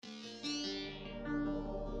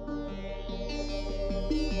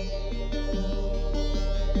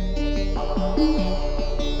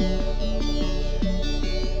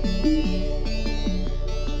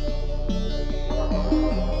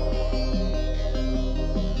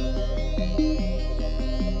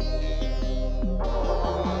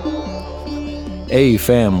Hey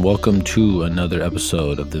fam, welcome to another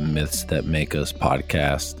episode of the Myths That Make Us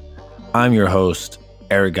podcast. I'm your host,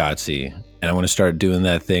 Eric Gotzi, and I want to start doing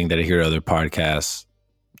that thing that I hear other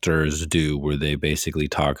podcasters do where they basically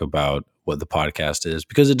talk about what the podcast is,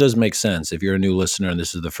 because it does make sense. If you're a new listener and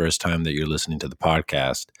this is the first time that you're listening to the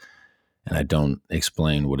podcast and I don't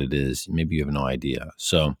explain what it is, maybe you have no idea.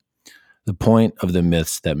 So the point of the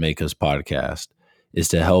Myths That Make Us podcast is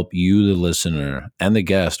to help you, the listener, and the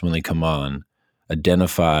guest when they come on,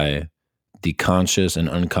 identify the conscious and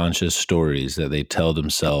unconscious stories that they tell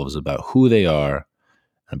themselves about who they are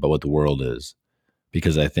and about what the world is.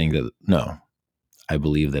 Because I believe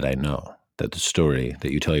that I know that the story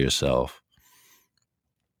that you tell yourself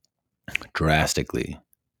drastically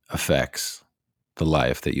affects the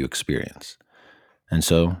life that you experience. And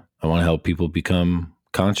so I want to help people become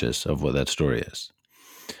conscious of what that story is.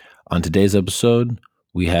 On today's episode,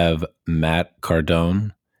 we have Matt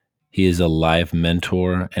Cardone. He is a life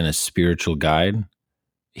mentor and a spiritual guide.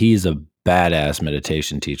 He's a badass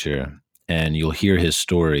meditation teacher, and you'll hear his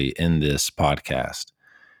story in this podcast.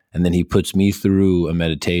 And then he puts me through a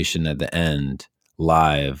meditation at the end,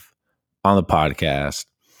 live on the podcast.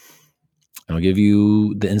 And I'll give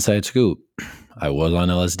you the inside scoop. I was on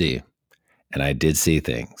LSD, and I did see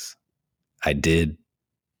things. It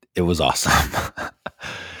was awesome.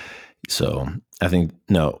 So I think,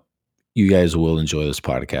 you guys will enjoy this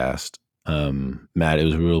podcast. Matt,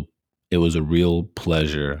 it was a real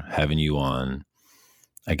pleasure having you on.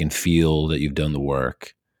 I can feel that you've done the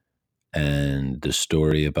work, and the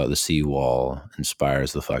story about the seawall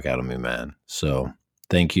inspires the fuck out of me, man. So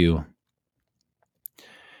thank you.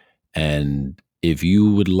 And if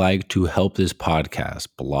you would like to help this podcast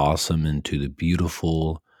blossom into the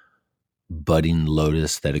beautiful budding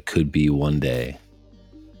lotus that it could be one day,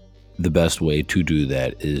 the best way to do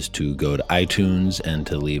that is to go to iTunes and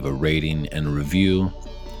to leave a rating and a review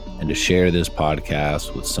and to share this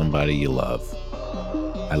podcast with somebody you love.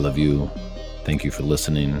 I love you. Thank you for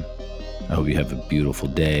listening. I hope you have a beautiful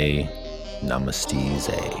day. Namaste.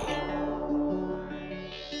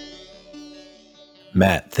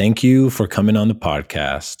 Matt, thank you for coming on the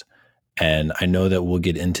podcast. And I know that we'll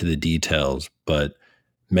get into the details, but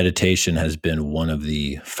meditation has been one of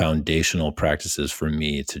the foundational practices for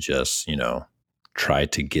me to just, try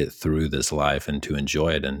to get through this life and to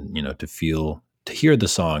enjoy it and, to hear the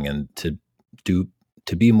song and to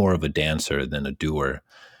be more of a dancer than a doer.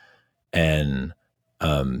 And,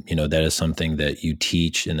 that is something that you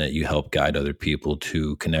teach and that you help guide other people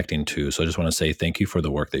to connecting to. So I just want to say thank you for the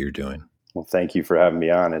work that you're doing. Well, thank you for having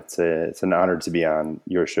me on. It's an honor to be on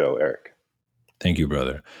your show, Eric. Thank you,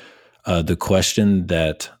 brother. The question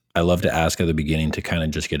that I love to ask at the beginning to kind of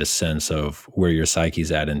just get a sense of where your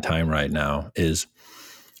psyche's at in time right now is,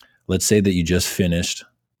 let's say that you just finished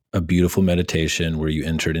a beautiful meditation where you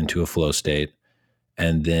entered into a flow state,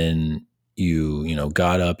 and then you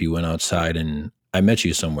got up, you went outside, and I met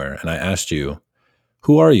you somewhere and I asked you,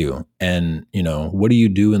 who are you? And, what do you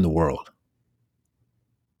do in the world?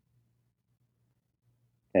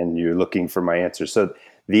 And you're looking for my answer. So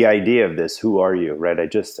the idea of this, who are you, right? I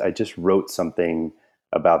just wrote something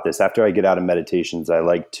about this. After I get out of meditations, I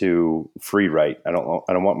like to free write. I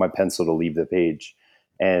don't want my pencil to leave the page.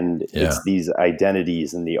 And It's these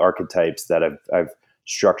identities and the archetypes that I've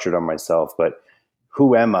structured on myself. But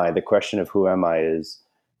who am I? The question of who am I is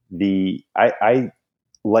I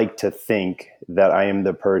like to think that I am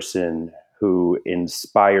the person who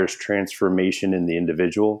inspires transformation in the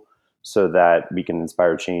individual so that we can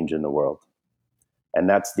inspire change in the world. And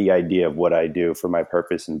that's the idea of what I do for my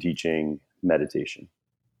purpose in teaching meditation.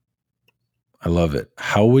 I love it.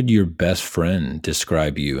 How would your best friend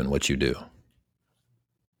describe you and what you do?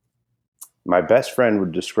 My best friend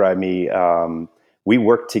would describe me. We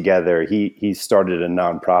work together. He started a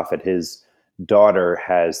nonprofit. His daughter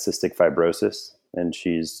has cystic fibrosis, and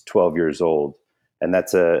she's 12 years old. And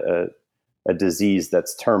that's a disease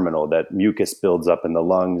that's terminal, that mucus builds up in the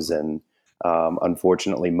lungs. And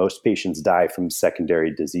unfortunately, most patients die from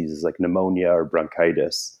secondary diseases like pneumonia or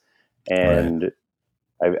bronchitis. And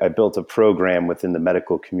right. I built a program within the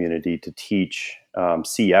medical community to teach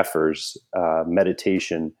CFers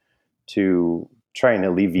meditation to try and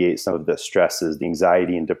alleviate some of the stresses, the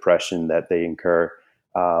anxiety and depression that they incur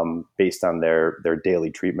based on their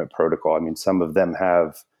daily treatment protocol. I mean, some of them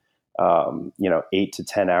have 8 to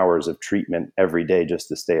 10 hours of treatment every day just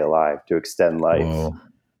to stay alive, to extend life. Whoa.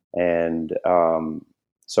 And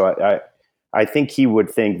so I think he would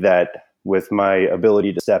think that with my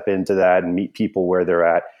ability to step into that and meet people where they're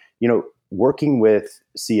at, working with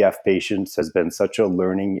CF patients has been such a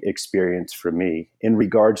learning experience for me in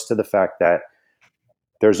regards to the fact that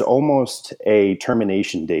there's almost a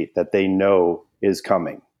termination date that they know is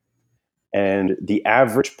coming. And the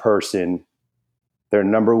average person, their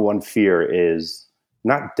number one fear is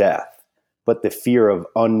not death, but the fear of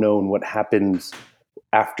unknown, what happens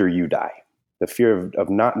after you die, the fear of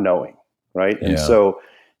not knowing, right? And Yeah. so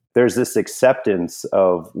there's this acceptance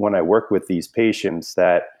of when I work with these patients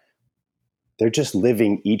that they're just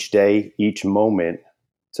living each day, each moment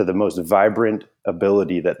to the most vibrant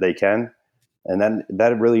ability that they can. And then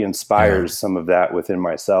that really Yeah. inspires some of that within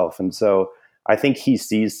myself. And so I think he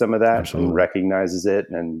sees some of that and Absolutely. recognizes it,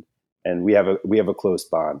 and we have a close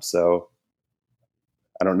bond. So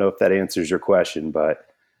I don't know if that answers your question, but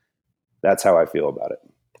that's how I feel about it.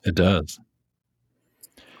 It does.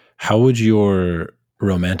 How would your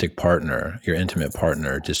romantic partner, your intimate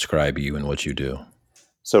partner, describe you and what you do?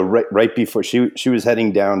 So right before she was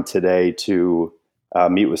heading down today to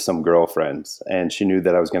meet with some girlfriends, and she knew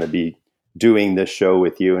that I was going to be doing this show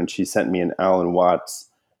with you, and she sent me an Alan Watts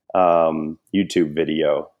YouTube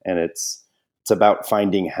video, and it's about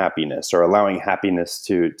finding happiness or allowing happiness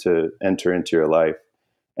to enter into your life.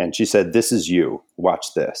 And she said, "This is you.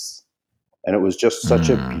 Watch this." And it was just such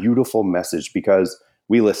a Mm, beautiful message because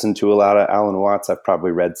we listen to a lot of Alan Watts. I've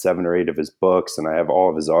probably read 7 or 8 of his books, and I have all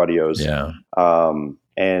of his audios. yeah.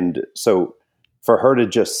 And so for her to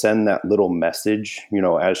just send that little message,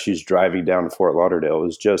 as she's driving down to Fort Lauderdale, it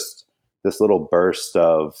was just this little burst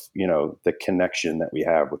of, the connection that we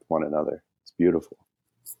have with one another. It's beautiful.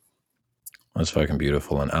 That's fucking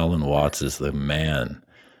beautiful. And Alan Watts is the man.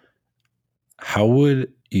 How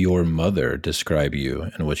would your mother describe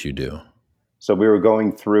you and what you do? So we were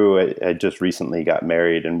going through, I just recently got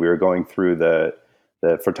married, and we were going through the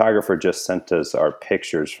photographer just sent us our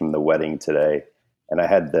pictures from the wedding today. And I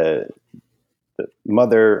had the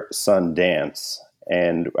mother son dance,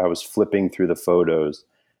 and I was flipping through the photos,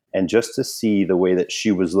 and just to see the way that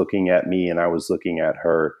she was looking at me and I was looking at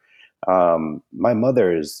her. My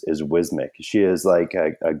mother is Wismic. She is like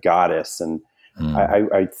a goddess, and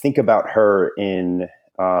Mm, I think about her in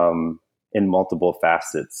multiple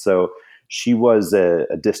facets. So she was a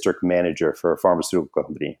district manager for a pharmaceutical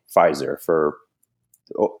company, Pfizer, for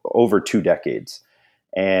over 2 decades,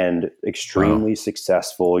 and wow. extremely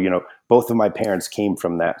successful. Both of my parents came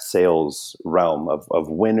from that sales realm of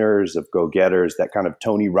winners, of go-getters, that kind of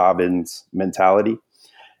Tony Robbins mentality.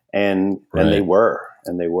 And Right. they were.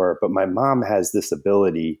 But my mom has this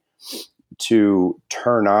ability to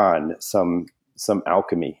turn on some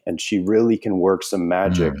alchemy, and she really can work some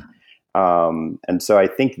magic. Mm, And so I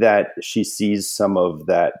think that she sees some of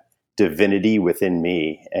that divinity within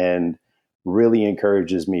me and really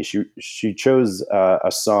encourages me. She chose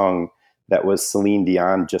a song that was Celine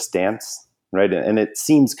Dion, "Just Dance," right? And it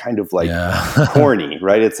seems kind of like yeah. corny,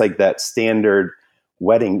 right? It's like that standard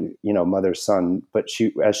wedding, mother son. But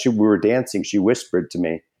we were dancing, she whispered to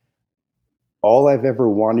me, "All I've ever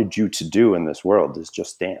wanted you to do in this world is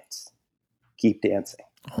just dance. Keep dancing."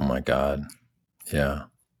 Oh my God. Yeah.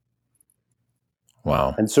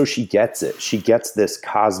 Wow. And so she gets it. She gets this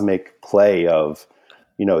cosmic play of,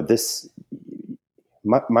 this.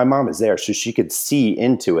 My mom is there, so she could see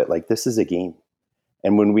into it like this is a game.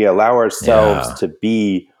 And when we allow ourselves Yeah. to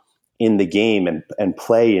be in the game and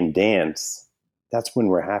play and dance, that's when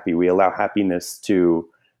we're happy. We allow happiness to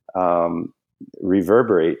um,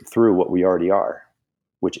 reverberate through what we already are,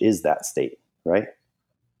 which is that state, right?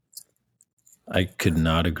 I could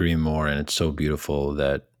not agree more. And it's so beautiful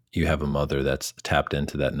that you have a mother that's tapped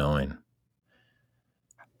into that knowing.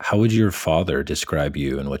 How would your father describe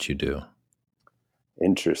you and what you do?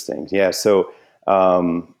 Interesting. Yeah. So,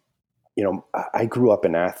 um, I grew up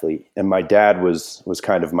an athlete, and my dad was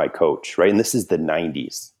kind of my coach, right? And this is the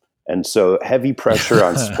 '90s, and so heavy pressure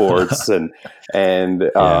on sports, and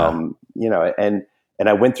Yeah. and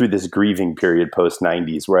I went through this grieving period post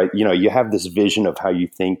 '90s, where you have this vision of how you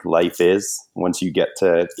think life is once you get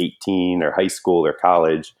to 18 or high school or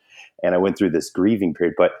college, and I went through this grieving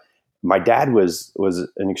period, but. My dad was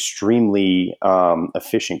an extremely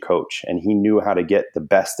efficient coach, and he knew how to get the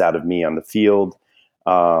best out of me on the field.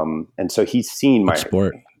 And so he's seen What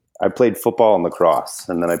sport? I played football and lacrosse,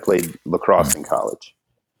 and then I played lacrosse Mm, in college.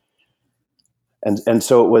 And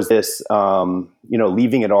so it was this,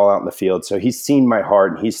 leaving it all out in the field. So he's seen my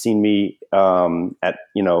heart, and he's seen me at,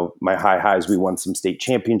 my high highs. We won some state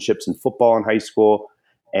championships in football in high school.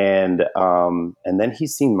 And then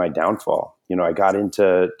he's seen my downfall. I got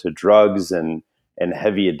into drugs and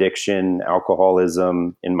heavy addiction,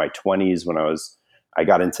 alcoholism in my 20s when I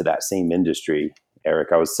got into that same industry, Eric.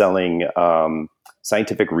 I was selling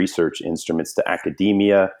scientific research instruments to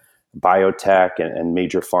academia, biotech, and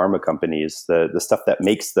major pharma companies. The stuff that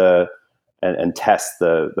makes the and test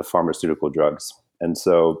the pharmaceutical drugs. And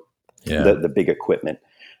so Yeah. the big equipment.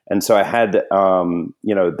 And so I had,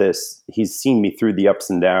 this, he's seen me through the ups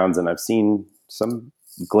and downs, and I've seen some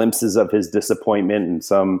glimpses of his disappointment and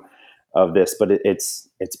some of this, but it's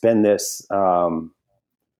been this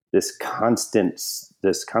constant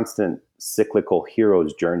cyclical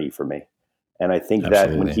hero's journey for me. And I think that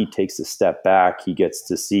when Absolutely. he takes a step back, he gets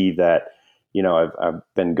to see that, I've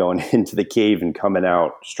been going into the cave and coming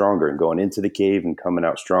out stronger, and going into the cave and coming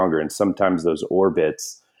out stronger. And sometimes those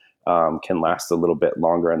orbits can last a little bit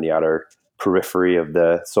longer on the outer periphery of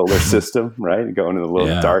the solar system, right? Going a little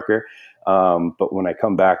Yeah. darker. But when I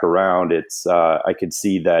come back around, I could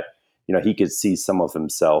see that, he could see some of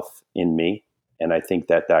himself in me. And I think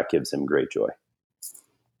that gives him great joy.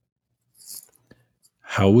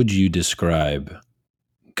 How would you describe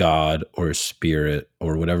God or spirit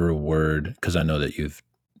or whatever word, because I know that you've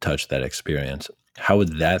touched that experience, how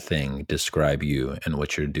would that thing describe you and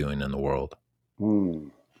what you're doing in the world? Hmm.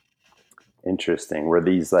 Interesting. Were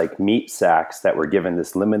these like meat sacks that were given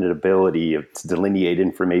this limited ability to delineate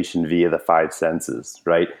information via the five senses,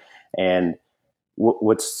 right? And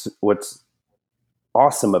what's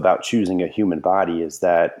awesome about choosing a human body is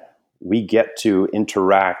that we get to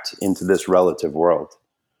interact into this relative world,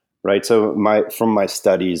 right? So from my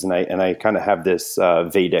studies, and I kind of have this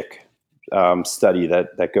Vedic study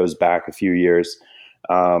that goes back a few years,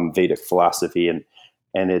 Vedic philosophy, and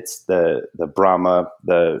it's the Brahma,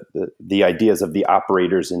 the ideas of the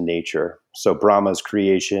operators in nature. So Brahma's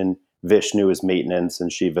creation, Vishnu is maintenance,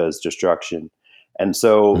 and Shiva is destruction. And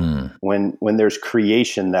so Mm, when there's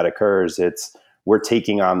creation that occurs, it's we're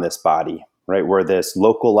taking on this body, right? We're this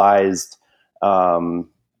um,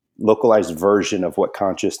 localized version of what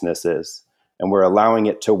consciousness is, and we're allowing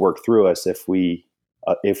it to work through us if we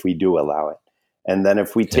do allow it. And then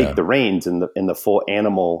if we take yeah. the reins in the full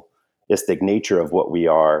animalistic nature of what we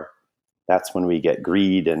are, that's when we get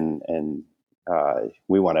greed and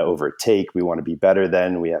we want to overtake. We want to be better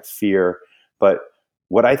than. We have fear. But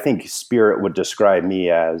what I think spirit would describe me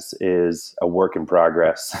as is a work in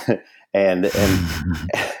progress, and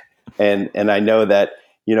and I know that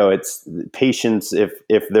it's patience.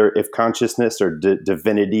 If consciousness or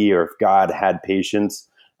divinity or if God had patience,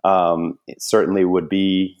 it certainly would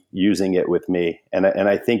be using it with me. And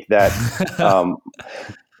I think that um,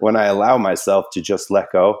 when I allow myself to just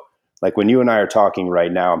let go, like when you and I are talking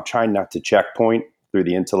right now, I'm trying not to checkpoint through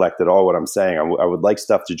the intellect at all what I'm saying. I would like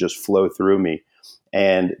stuff to just flow through me,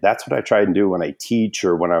 and that's what I try and do when I teach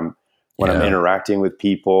or when I'm Yeah. interacting with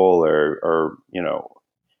people or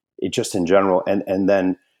it just in general. And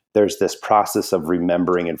then there's this process of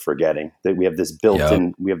remembering and forgetting that Yep. we have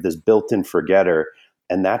this built-in forgetter,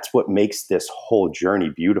 and that's what makes this whole journey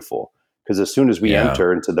beautiful. Because as soon as we Yeah.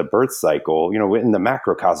 enter into the birth cycle, in the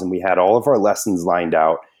macrocosm, we had all of our lessons lined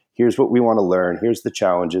out. Here's what we want to learn. Here's the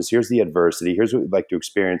challenges. Here's the adversity. Here's what we'd like to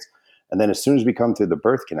experience. And then as soon as we come through the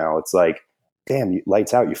birth canal, it's like, damn,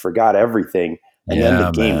 lights out. You forgot everything. And then the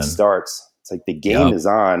Yeah, game man. starts. It's like the game Yep. is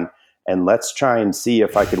on, and let's try and see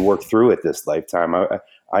if I could work through it this lifetime.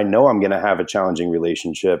 I know I'm going to have a challenging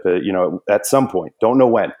relationship, at some point. Don't know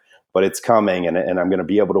when, but it's coming, and I'm going to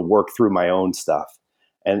be able to work through my own stuff.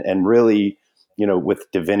 And really,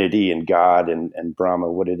 with divinity and God and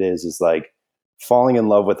Brahma, what it is like falling in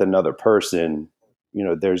love with another person.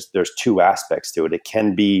 There's two aspects to it. It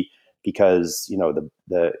can be because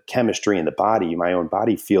the chemistry in the body, my own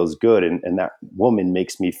body feels good, and that woman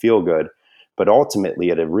makes me feel good. But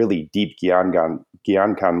ultimately, at a really deep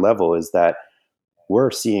Gyankan level, is that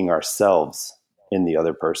we're seeing ourselves in the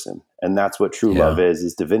other person. And that's what true love Yeah.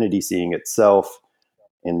 is divinity seeing itself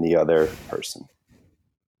in the other person.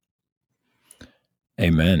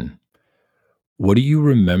 Amen. What do you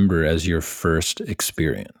remember as your first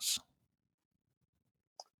experience?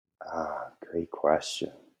 Great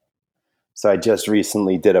question. So I just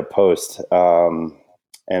recently did a post,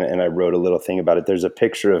 and I wrote a little thing about it. There's a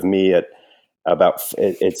picture of me at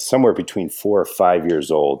it's somewhere between 4 or 5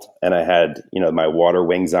 years old, and I had my water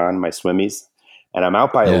wings on, my swimmies, and I'm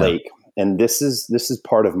out by a Yeah. lake. And this is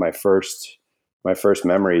part of my first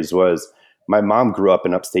memories. Was my mom grew up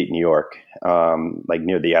in upstate New York, like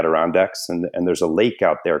near the Adirondacks, and there's a lake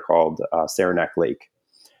out there called Saranac Lake,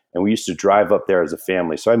 and we used to drive up there as a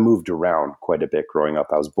family. So I moved around quite a bit growing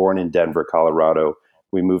up. I was born in Denver, Colorado.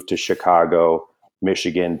 We moved to Chicago,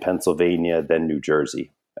 Michigan, Pennsylvania, then New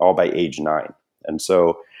Jersey, all by age 9. And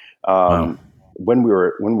so Wow. um, when we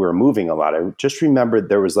were moving a lot, I just remembered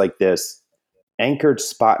there was like this anchored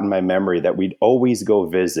spot in my memory that we'd always go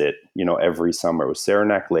visit, every summer. It was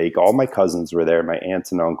Saranac Lake. All my cousins were there, my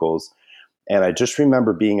aunts and uncles. And I just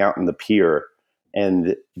remember being out in the pier,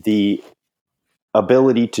 and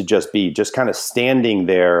ability to just kind of standing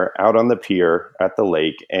there out on the pier at the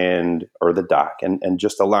lake and or the dock and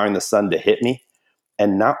just allowing the sun to hit me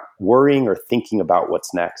and not worrying or thinking about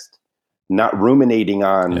what's next, not ruminating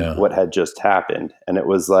on Yeah. what had just happened. And it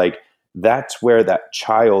was like, that's where that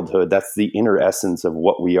childhood, that's the inner essence of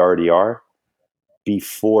what we already are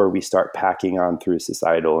before we start packing on through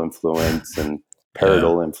societal influence and Yeah.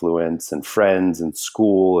 parental influence and friends and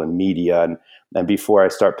school and media and before I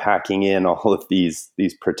start packing in all of these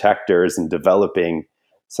protectors and developing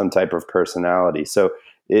some type of personality. So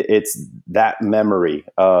it's that memory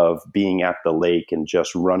of being at the lake and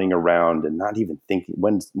just running around and not even thinking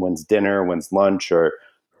when's dinner, when's lunch, or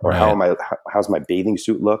Right. how's my bathing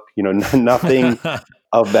suit look? You know, nothing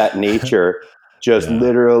of that nature, just Yeah.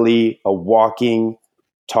 literally a walking,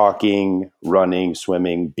 talking, running,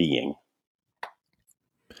 swimming being.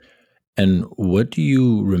 And what do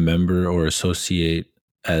you remember or associate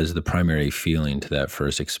as the primary feeling to that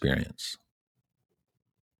first experience?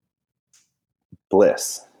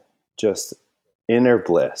 Bliss, just inner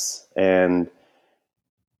bliss. And,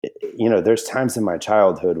 there's times in my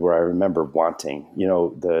childhood where I remember wanting,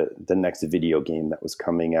 the next video game that was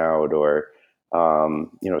coming out or,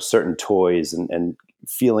 certain toys and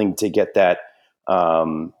feeling to get that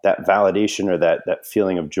validation or that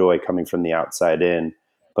feeling of joy coming from the outside in.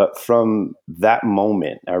 But from that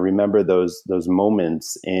moment, I remember those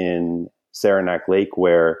moments in Saranac Lake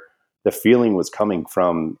where the feeling was coming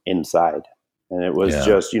from inside. And it was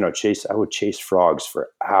Yeah. just, I would chase frogs for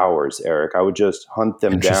hours, Eric. I would just hunt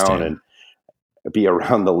them down Interesting. and be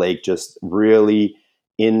around the lake, just really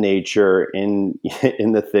in nature, in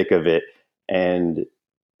in the thick of it. And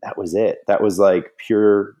that was it. That was like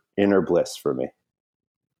pure inner bliss for me.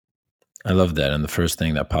 I love that. And the first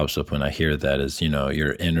thing that pops up when I hear that is,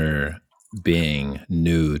 your inner being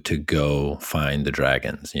knew to go find the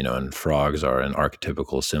dragons, and frogs are an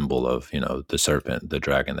archetypical symbol of, the serpent, the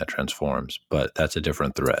dragon that transforms, but that's a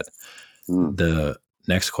different thread. Mm. The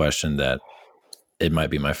next question that it might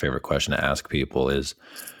be my favorite question to ask people is,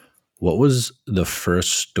 what was the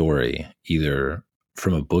first story, either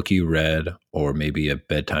from a book you read or maybe a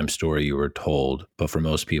bedtime story you were told, but for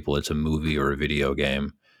most people it's a movie or a video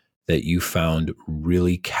game that you found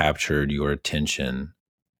really captured your attention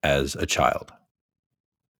as a child?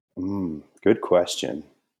 Good question.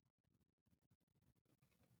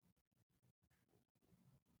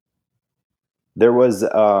 There was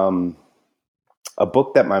a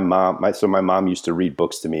book that my mom used to read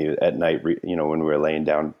books to me at night, when we were laying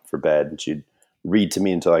down for bed, and she'd read to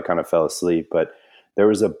me until I kind of fell asleep. But there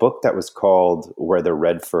was a book that was called Where the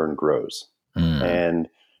Red Fern Grows, Mm, and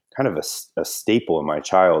kind of a staple in my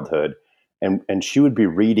childhood. And she would be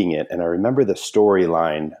reading it, and I remember the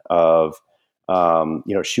storyline of,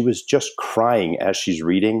 she was just crying as she's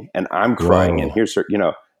reading, and I'm crying, and whoa. here's her,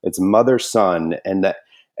 it's mother son, and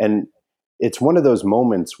it's one of those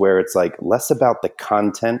moments where it's like less about the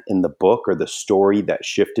content in the book or the story that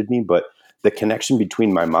shifted me, but the connection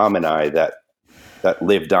between my mom and I that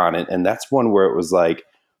lived on it. And that's one where it was like,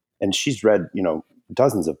 and she's read,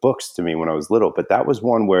 dozens of books to me when I was little, but that was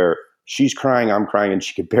one where she's crying, I'm crying, and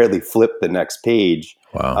she could barely flip the next page.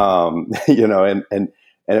 Wow. And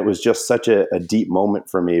it was just such a deep moment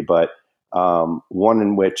for me, but one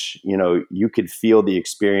in which, you could feel the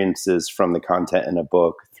experiences from the content in a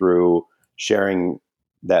book through sharing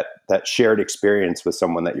that shared experience with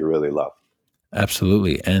someone that you really love.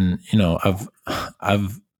 Absolutely. And I've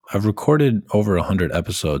I've recorded over 100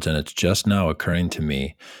 episodes, and it's just now occurring to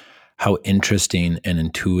me how interesting and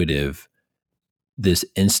intuitive this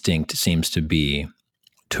instinct seems to be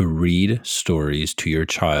to read stories to your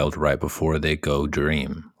child right before they go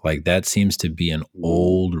dream. Like, that seems to be an Mm.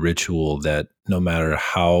 old ritual that no matter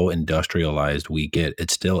how industrialized we get, it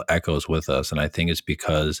still echoes with us. And I think it's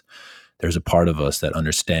because there's a part of us that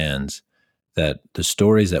understands that the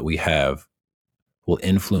stories that we have will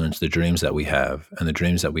influence the dreams that we have, and the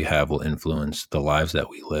dreams that we have will influence the lives that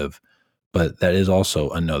we live. But that is also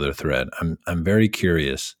another thread. I'm very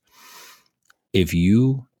curious, if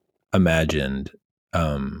you imagined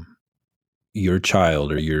your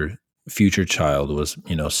child or your future child was,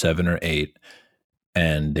 7 or 8,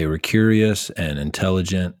 and they were curious and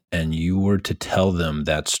intelligent, and you were to tell them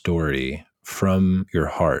that story from your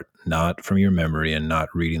heart, not from your memory and not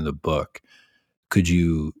reading the book, could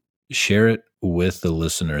you share it with the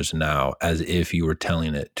listeners now as if you were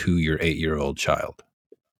telling it to your 8-year-old child?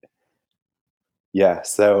 Yeah.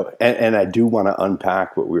 So, and I do want to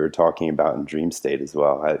unpack what we were talking about in dream state as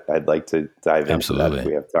well. I'd like to dive into that if Absolutely.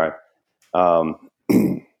 we have time.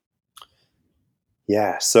 Um,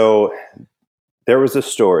 yeah. So There was a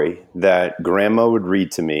story that grandma would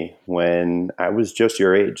read to me when I was just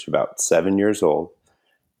your age, about 7 years old.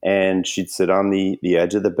 And she'd sit on the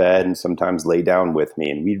edge of the bed and sometimes lay down with me.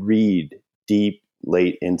 And we'd read deep,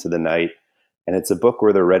 late into the night. And it's a book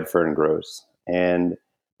where the red fern grows. And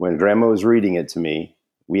when grandma was reading it to me,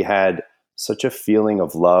 we had such a feeling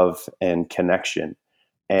of love and connection.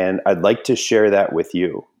 And I'd like to share that with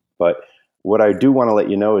you. But what I do want to let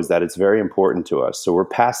you know is that it's very important to us. So we're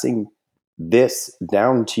passing this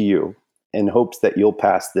down to you in hopes that you'll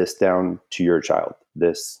pass this down to your child,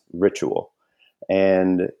 this ritual.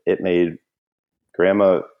 And it made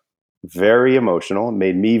grandma very emotional, it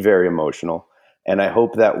made me very emotional. And I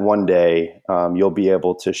hope that one day you'll be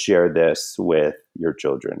able to share this with your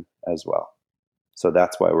children as well. So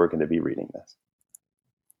that's why we're going to be reading this.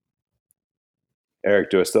 Eric,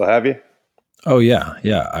 do I still have you? Oh yeah,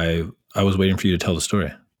 yeah. I was waiting for you to tell the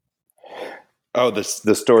story. Oh, the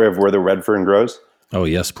story of where the red fern grows? Oh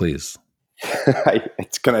yes, please.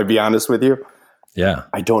 Can I be honest with you? Yeah.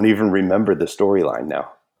 I don't even remember the storyline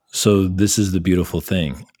now. So this is the beautiful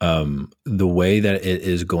thing. The way that it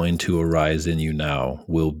is going to arise in you now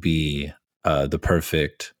will be the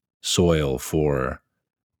perfect soil for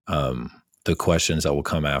the questions that will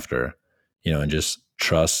come after, and just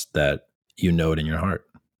trust that you know it in your heart.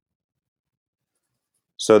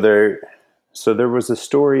 So there was a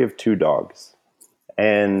story of two dogs,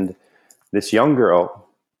 and this young girl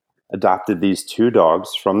adopted these two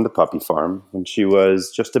dogs from the puppy farm when she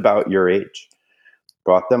was just about your age.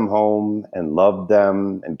 Brought them home and loved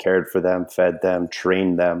them and cared for them, fed them,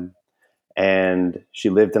 trained them. And she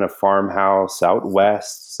lived in a farmhouse out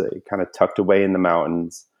west, so kind of tucked away in the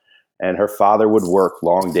mountains. And her father would work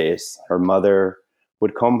long days. Her mother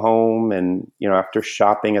would come home and, after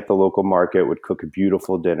shopping at the local market, would cook a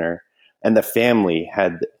beautiful dinner. And the family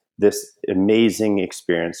had this amazing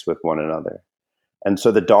experience with one another. And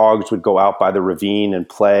so the dogs would go out by the ravine and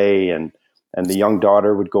play, and the young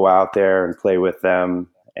daughter would go out there and play with them.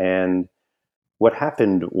 And what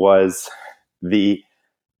happened was, the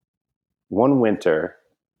one winter,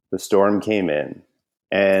 the storm came in,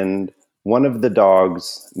 and one of the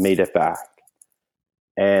dogs made it back.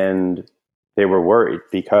 And they were worried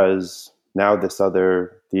because now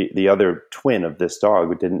the other twin of this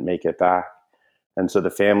dog didn't make it back. And so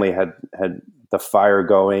the family had the fire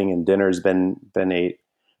going and dinner's been ate.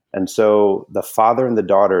 And so the father and the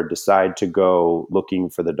daughter decide to go looking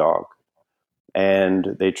for the dog.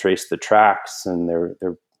 And they trace the tracks, and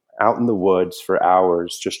they're out in the woods for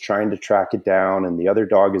hours just trying to track it down, and the other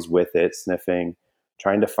dog is with it, sniffing,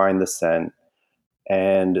 trying to find the scent.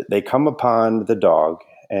 And they come upon the dog,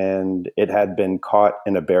 and it had been caught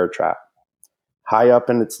in a bear trap. High up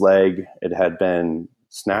in its leg, it had been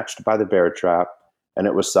snatched by the bear trap, and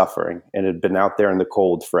it was suffering, and it had been out there in the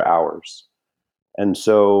cold for hours. And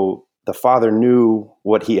so the father knew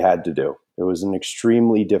what he had to do. It was an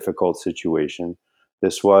extremely difficult situation.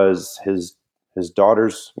 This was his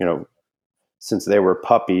daughter's, since they were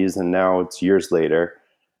puppies, and now it's years later,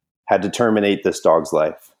 had to terminate this dog's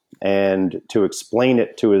life. And to explain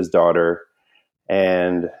it to his daughter,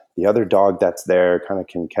 and the other dog that's there kind of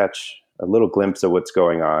can catch a little glimpse of what's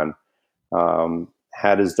going on,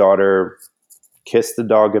 had his daughter kiss the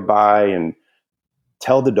dog goodbye and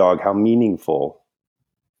tell the dog how meaningful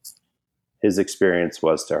his experience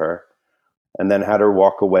was to her, and then had her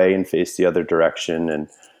walk away and face the other direction, and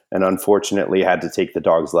unfortunately had to take the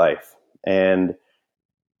dog's life. And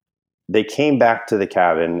they came back to the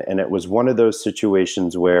cabin, and it was one of those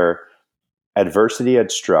situations where adversity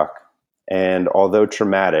had struck, and although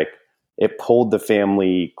traumatic, it pulled the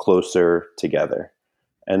family closer together.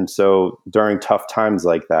 And so during tough times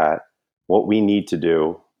like that, what we need to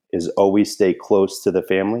do is always stay close to the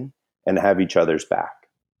family and have each other's back.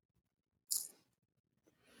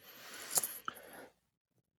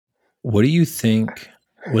 What do you think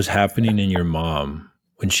was happening in your mom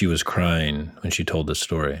when she was crying when she told this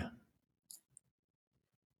story?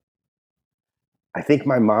 I think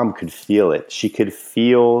my mom could feel it. She could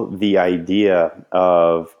feel the idea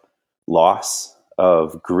of loss,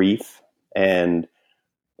 of grief. And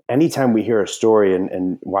anytime we hear a story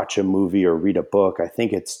and watch a movie or read a book, I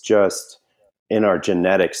think it's just in our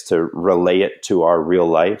genetics to relay it to our real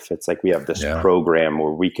life. It's like we have this Yeah. program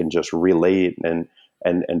where we can just relate and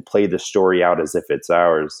play the story out as if it's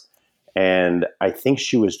ours. And I think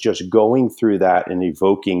she was just going through that and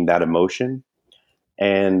evoking that emotion.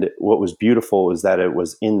 And what was beautiful is that it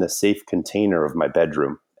was in the safe container of my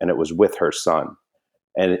bedroom, and it was with her son.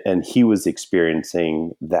 And he was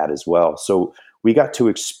experiencing that as well. So we got to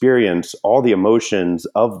experience all the emotions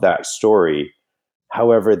of that story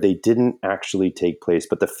However, they didn't actually take place,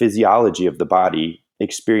 but the physiology of the body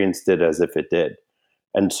experienced it as if it did.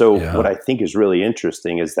 And so, what Yeah, I think is really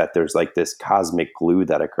interesting is that there's like this cosmic glue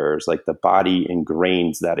that occurs, like the body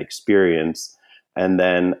ingrains that experience and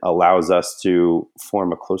then allows us to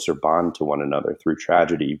form a closer bond to one another. Through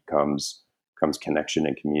tragedy comes connection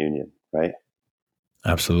and communion, right?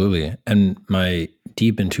 absolutely. And my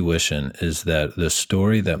deep intuition is that the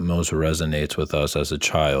story that most resonates with us as a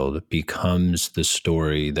child becomes the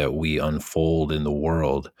story that we unfold in the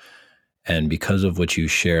world. And because of what you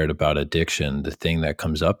shared about addiction, the thing that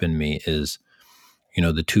comes up in me is,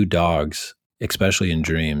 the two dogs, especially in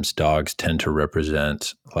dreams, dogs tend to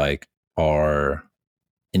represent like our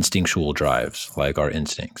instinctual drives, like our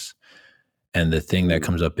instincts. And the thing that Mm,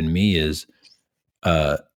 comes up in me is,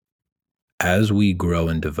 uh, as we grow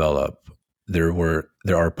and develop, there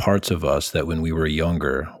are parts of us that when we were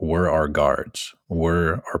younger were our guards,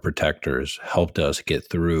 were our protectors, helped us get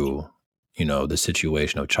through, the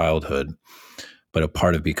situation of childhood. But a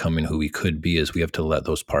part of becoming who we could be is we have to let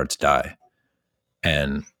those parts die.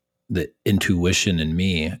 And the intuition in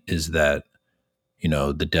me is that,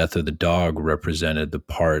 the death of the dog represented the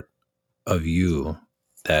part of you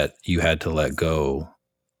that you had to let go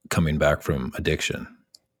coming back from addiction.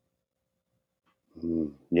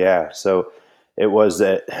 yeah. So it was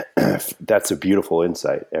that. That's a beautiful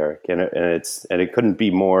insight, Eric, and it couldn't be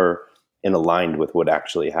more in aligned with what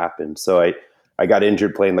actually happened. So I got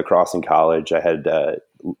injured playing lacrosse in college. I had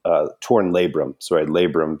torn labrum, so I had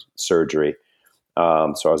labrum surgery.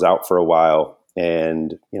 So I was out for a while,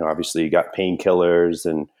 and obviously you got painkillers,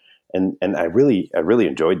 and I really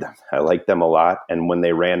enjoyed them. I liked them a lot, and when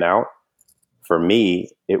they ran out, for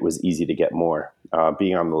me, it was easy to get more.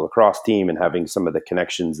 Being on the lacrosse team and having some of the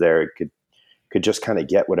connections there, it could just kind of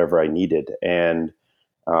get whatever I needed, and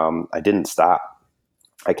I didn't stop.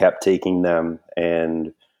 I kept taking them,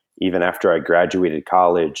 and even after I graduated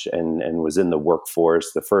college and was in the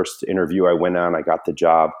workforce, the first interview I went on, I got the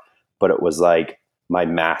job, but it was like my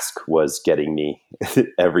mask was getting me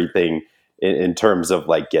everything in terms of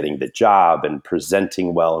like getting the job and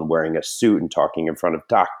presenting well and wearing a suit and talking in front of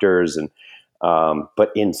doctors and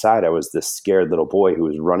but inside I was this scared little boy who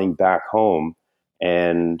was running back home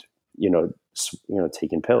and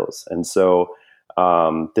taking pills. And so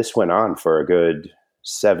this went on for a good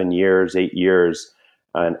 7 years, 8 years,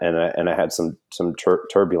 and I had some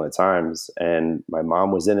turbulent times. And my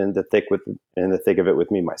mom was in the thick of it with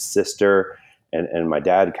me. My sister and my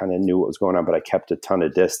dad kind of knew what was going on, but I kept a ton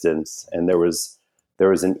of distance. And there was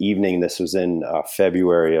an evening. This was in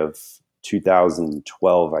February of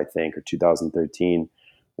 2012, I think, or 2013,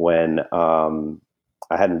 when I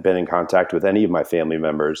hadn't been in contact with any of my family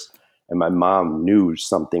members, and my mom knew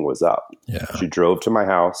something was up. Yeah. She drove to my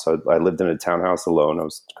house. I lived in a townhouse alone. I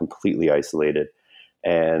was completely isolated,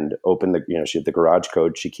 and opened she had the garage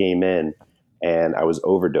code. She came in, and I was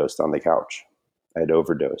overdosed on the couch. I had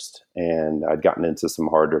overdosed, and I'd gotten into some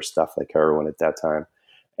harder stuff like heroin at that time,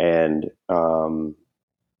 and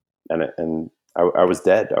I was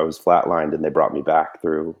dead. I was flatlined, and they brought me back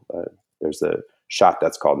through. There's a shot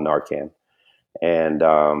that's called Narcan, and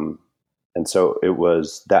and so it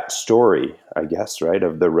was that story, I guess, right,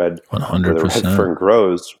 of the red, where the red 100%. fern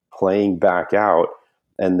grows, playing back out,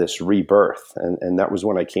 and this rebirth, and that was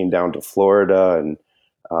when I came down to Florida, and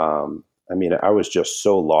I mean, I was just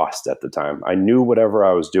so lost at the time. I knew whatever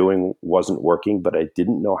I was doing wasn't working, but I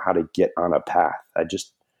didn't know how to get on a path. I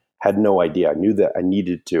just had no idea. I knew that I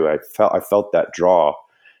needed to. I felt that draw,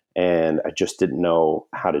 and I just didn't know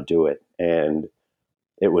how to do it. And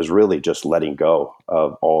it was really just letting go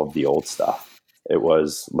of all of the old stuff. It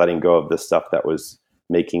was letting go of the stuff that was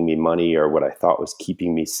making me money, or what I thought was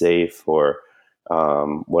keeping me safe, or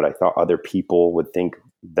what I thought other people would think.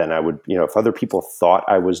 Then I would, if other people thought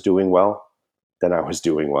I was doing well, then I was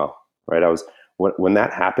doing well, right? When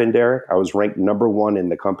that happened, Eric, I was ranked number one in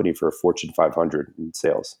the company for Fortune 500 in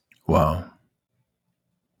sales. Wow.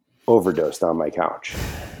 Overdosed on my couch,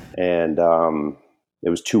 and it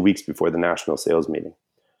was 2 weeks before the national sales meeting.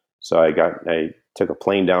 So I took a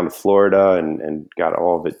plane down to Florida, and got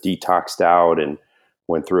all of it detoxed out, and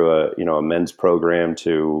went through a men's program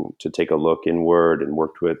to take a look inward, and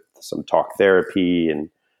worked with some talk therapy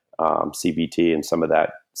and CBT and some of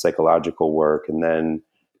that psychological work, and then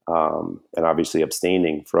and obviously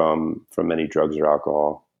abstaining from any drugs or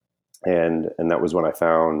alcohol, and that was when I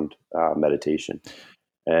found meditation,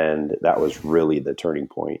 and that was really the turning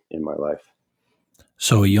point in my life.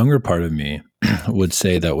 So a younger part of me would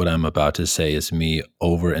say that what I'm about to say is me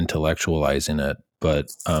over intellectualizing it.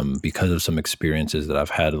 But because of some experiences that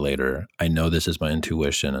I've had later, I know this is my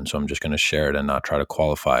intuition. And so I'm just going to share it and not try to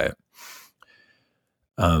qualify it.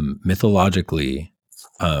 Mythologically,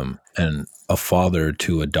 and a father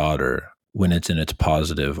to a daughter, when it's in its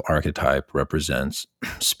positive archetype, represents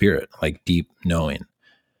spirit, like deep knowing.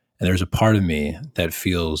 And there's a part of me that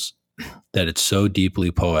feels that it's so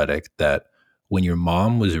deeply poetic that when your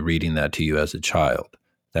mom was reading that to you as a child,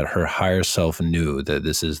 that her higher self knew that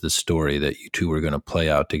this is the story that you two were going to play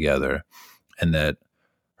out together, and that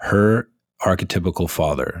her archetypical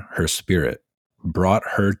father, her spirit, brought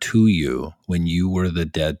her to you when you were the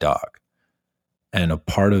dead dog, and a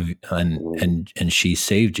part of and she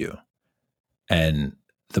saved you. And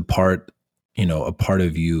the part, a part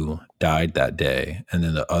of you died that day, and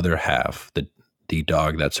then the other half, the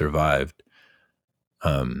dog that survived,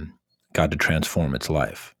 um, got to transform its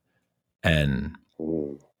life. And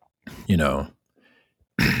Mm. you know,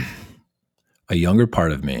 a younger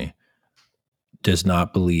part of me does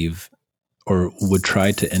not believe or would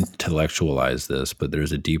try to intellectualize this, but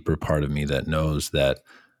there's a deeper part of me that knows that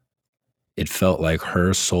it felt like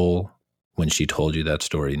her soul, when she told you that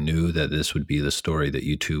story, knew that this would be the story that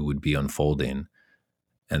you two would be unfolding.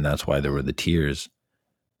 And that's why there were the tears.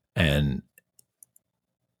 And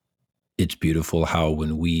it's beautiful how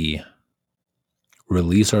when we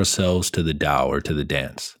release ourselves to the Tao or to the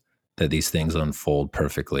dance, that these things unfold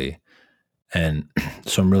perfectly. And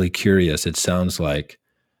so I'm really curious. It sounds like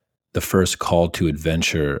the first call to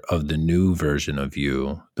adventure of the new version of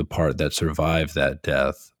you, the part that survived that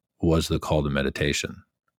death, was the call to meditation.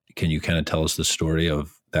 Can you kind of tell us the story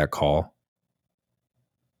of that call?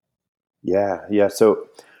 Yeah. So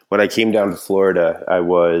when I came down to Florida,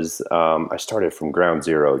 I started from ground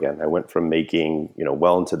zero again. I went from making,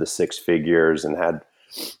 well into the six figures and had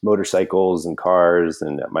motorcycles and cars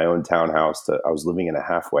and my own townhouse to, I was living in a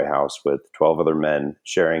halfway house with 12 other men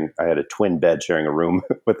I had a twin bed sharing a room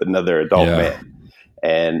with another adult Yeah.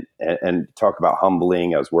 man. And talk about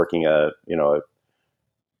humbling. I was working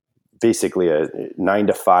basically a 9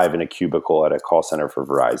 to 5 in a cubicle at a call center for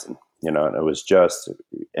Verizon, and it was just,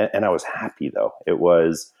 and I was happy though. It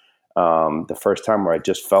was the first time where I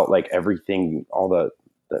just felt like everything, all the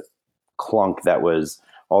clunk that was,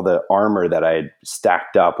 all the armor that I had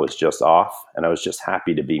stacked up was just off. And I was just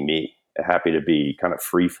happy to be me, happy to be kind of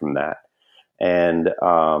free from that. And,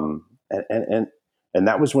 and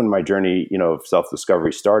that was when my journey, of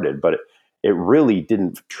self-discovery started. But it really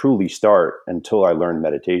didn't truly start until I learned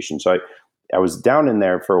meditation. So I was down in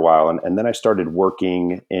there for a while, and then I started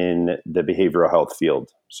working in the behavioral health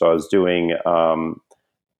field. So I was doing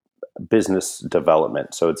business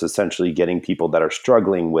development. So it's essentially getting people that are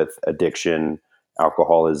struggling with addiction,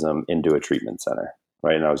 alcoholism into a treatment center,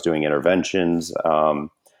 right? And I was doing interventions.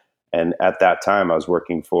 And at that time, I was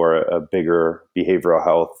working for a bigger behavioral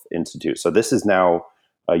health institute. So this is now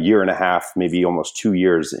a year and a half, maybe almost 2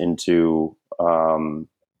 years into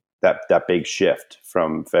that big shift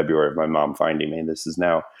from February of my mom finding me. This is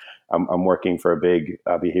now, I'm working for a big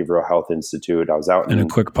behavioral health institute. I was out And a in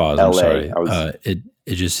quick pause. I'm LA. sorry.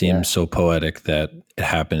 It just Yeah, seems so poetic that it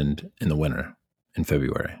happened in the winter, in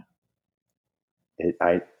February.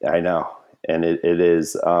 I know. And it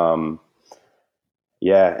is,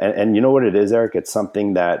 yeah. And you know what it is, Eric? It's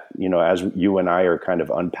something that, as you and I are kind of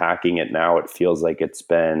unpacking it now, it feels like it's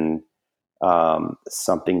been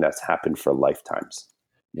something that's happened for lifetimes.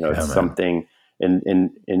 Yeah, It's man. something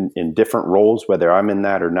in different roles, whether I'm in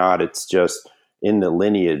that or not. It's just in the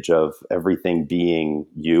lineage of everything being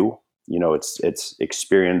you. It's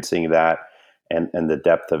experiencing that and the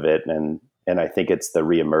depth of it, and I think it's the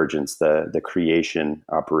reemergence, the creation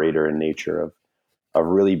operator in nature of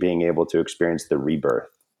really being able to experience the rebirth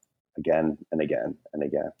again and again and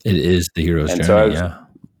again. It is the hero's And so I journey. was, Yeah.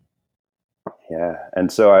 yeah. And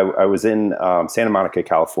so I was in Santa Monica,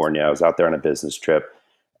 California. I was out there on a business trip,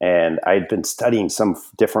 and I'd been studying some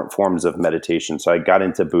different forms of meditation. So I got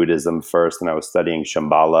into Buddhism first, and I was studying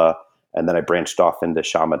Shambhala, and then I branched off into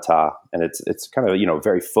Shamatha. And it's kind of,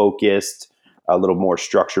 very focused, a little more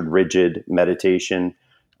structured, rigid meditation.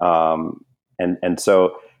 And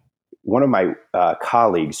so one of my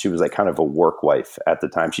colleagues, she was like kind of a work wife at the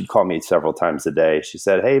time. She'd call me several times a day. She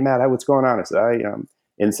said, "Hey, Matt, what's going on?" I said, I'm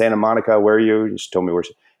in Santa Monica. Where are you?" And she told me where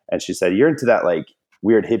and she said, "You're into that like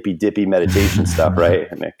weird hippy dippy meditation stuff, right?"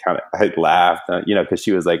 And I laughed, because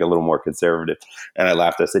she was like a little more conservative. And I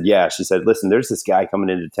laughed. I said, "Yeah." She said, "Listen, there's this guy coming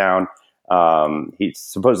into town. He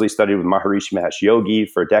supposedly studied with Maharishi Mahesh Yogi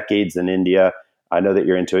for decades in India. I know that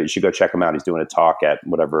you're into it. You should go check him out. He's doing a talk at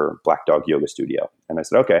whatever Black Dog Yoga Studio." And I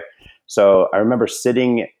said, "Okay." So I remember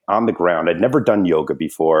sitting on the ground. I'd never done yoga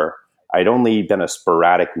before. I'd only been a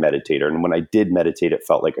sporadic meditator, and when I did meditate, it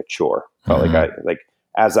felt like a chore. It felt like Mhm.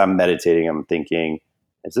 as I'm meditating, I'm thinking,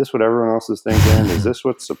 "Is this what everyone else is thinking? Is this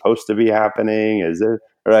what's supposed to be happening? Is it?"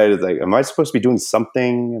 right? It's like, am I supposed to be doing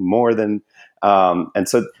something more than, and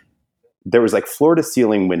so there was like floor to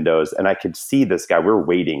ceiling windows, and I could see this guy. We were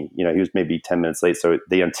waiting, he was maybe 10 minutes late. So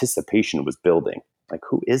the anticipation was building. Like,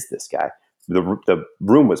 who is this guy? The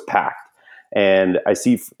room was packed, and I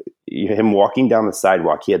see him walking down the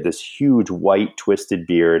sidewalk. He had this huge white twisted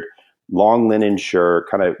beard, long linen shirt,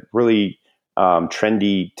 kind of really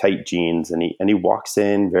trendy tight jeans. And he walks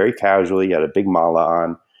in very casually. He had a big mala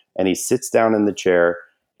on, and he sits down in the chair,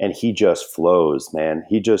 and he just flows, man.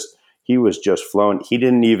 He was just flowing. He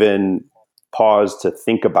didn't even pause to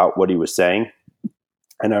think about what he was saying.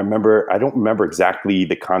 And I don't remember exactly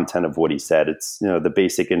the content of what he said. It's, the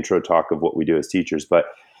basic intro talk of what we do as teachers, but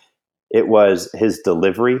it was his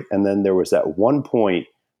delivery. And then there was that one point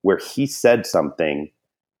where he said something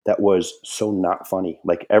that was so not funny.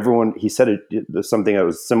 Like, he said something that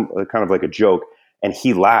was kind of like a joke, and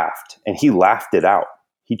he laughed it out.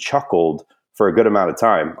 He chuckled for a good amount of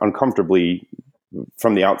time, uncomfortably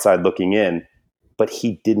from the outside looking in, but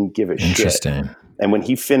he didn't give a shit. Interesting. And when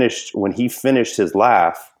he finished his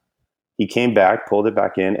laugh, he came back, pulled it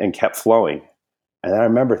back in, and kept flowing. And I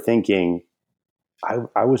remember thinking,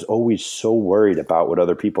 I was always so worried about what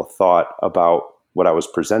other people thought about what I was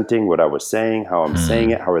presenting, what I was saying, how I'm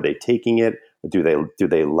saying it, how are they taking it? Do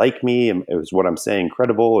they like me? Is what I'm saying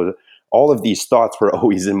credible? All of these thoughts were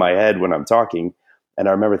always in my head when I'm talking. And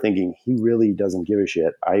I remember thinking, he really doesn't give a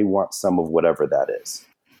shit. I want some of whatever that is.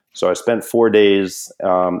 So I spent 4 days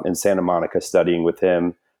in Santa Monica studying with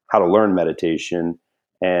him how to learn meditation.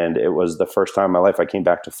 And it was the first time in my life. I came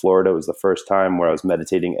back to Florida. It was the first time where I was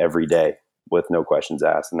meditating every day with no questions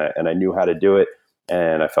asked. And I knew how to do it,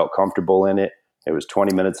 and I felt comfortable in it. It was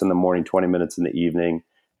 20 minutes in the morning, 20 minutes in the evening.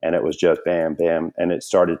 And it was just bam, bam. And it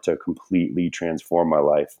started to completely transform my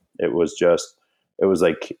life. It was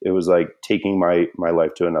like taking my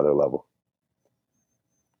life to another level.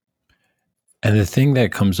 And the thing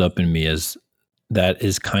that comes up in me is that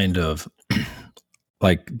is kind of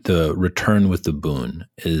like the return with the boon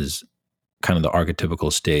is kind of the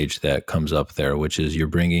archetypical stage that comes up there, which is you're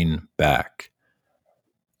bringing back,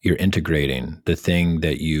 you're integrating the thing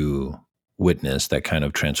that you witnessed that kind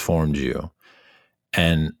of transformed you.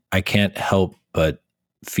 And I can't help but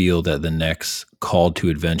feel that the next call to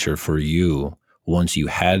adventure for you, once you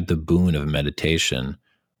had the boon of meditation,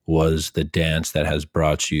 was the dance that has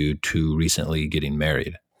brought you to recently getting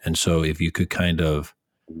married. And so if you could kind of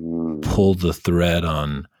pull the thread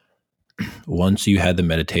on, once you had the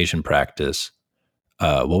meditation practice,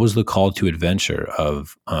 what was the call to adventure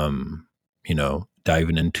of,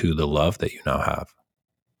 diving into the love that you now have?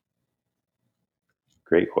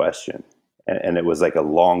 Great question. And it was like a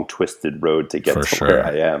long, twisted road to get For to where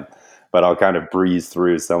I sure. am. But I'll kind of breeze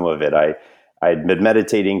through some of it. I'd been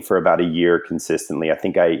meditating for about a year consistently. I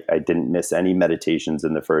think I didn't miss any meditations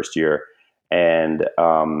in the first year. And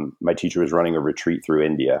my teacher was running a retreat through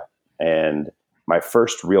India. And my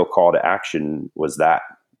first real call to action was that.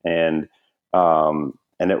 And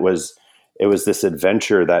it was this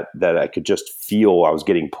adventure that I could just feel I was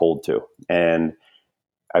getting pulled to. And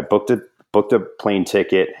I booked a plane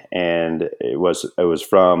ticket, and it was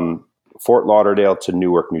from Fort Lauderdale to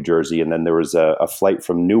Newark, New Jersey, and then there was a flight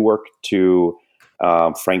from Newark to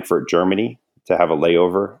Frankfurt, Germany, to have a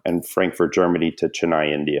layover, and Frankfurt, Germany to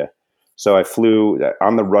Chennai, India. So I flew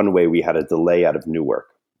on the runway. We had a delay out of Newark,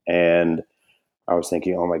 and I was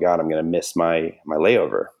thinking, oh my God, I'm going to miss my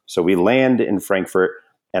layover. So we land in Frankfurt,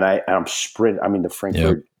 and I'm sprint. I mean, the Yep.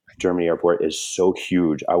 Frankfurt, Germany airport is so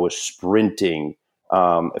huge. I was sprinting.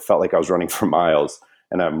 It felt like I was running for miles,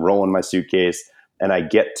 and I'm rolling my suitcase, and I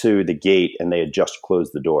get to the gate, and they had just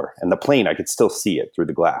closed the door, and the plane, I could still see it through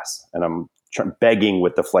the glass, and I'm begging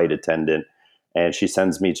with the flight attendant, and she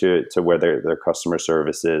sends me to where their customer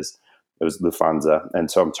service is. It was Lufthansa.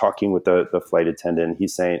 And so I'm talking with the flight attendant.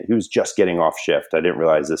 He's saying he was just getting off shift. I didn't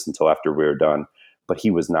realize this until after we were done, but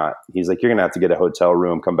he was not. He's like, you're going to have to get a hotel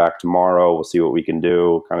room, come back tomorrow. We'll see what we can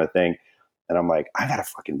do, kind of thing. And I'm like, I got to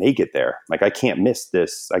fucking make it there. Like, I can't miss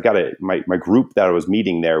this. My group that I was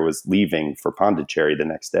meeting there was leaving for Pondicherry the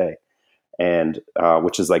next day, and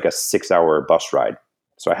which is like a 6-hour bus ride.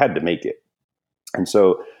 So I had to make it. And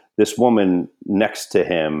so this woman next to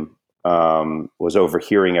him was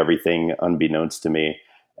overhearing everything unbeknownst to me.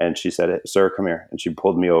 And she said, sir, come here. And she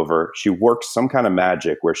pulled me over. She worked some kind of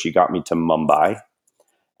magic where she got me to Mumbai.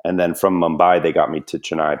 And then from Mumbai, they got me to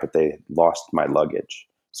Chennai, but they lost my luggage.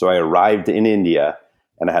 So I arrived in India,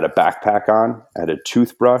 and I had a backpack on. I had a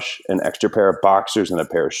toothbrush, an extra pair of boxers, and a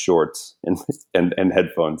pair of shorts and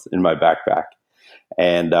headphones in my backpack.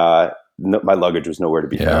 And my luggage was nowhere to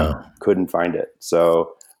be found. Yeah. Couldn't find it.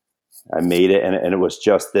 So I made it, and it was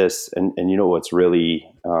just this. And you know what's really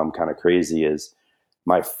kind of crazy is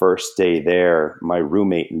my first day there, my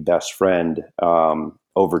roommate and best friend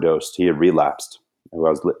overdosed. He had relapsed. He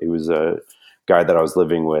was a guy that I was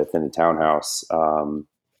living with in a townhouse.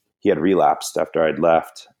 He had relapsed after I'd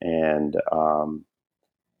left, and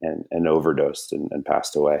overdosed and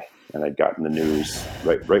passed away. And I'd gotten the news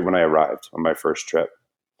right when I arrived on my first trip.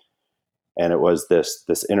 And it was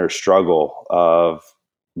this inner struggle of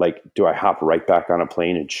like, do I hop right back on a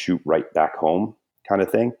plane and shoot right back home kind of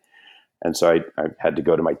thing? And so I had to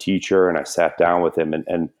go to my teacher, and I sat down with him.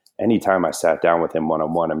 And anytime I sat down with him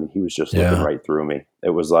one-on-one, I mean, he was just looking Yeah. right through me.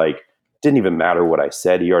 It was like, didn't even matter what I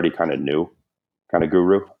said. He already kind of knew, kind of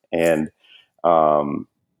guru. And um,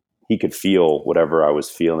 he could feel whatever I was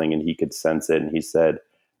feeling, and he could sense it. And he said,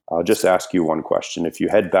 I'll just ask you one question. If you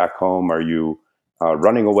head back home, are you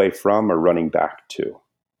running away from or running back to?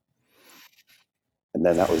 And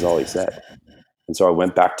then that was all he said. And so I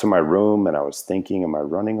went back to my room, and I was thinking, am I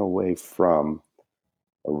running away from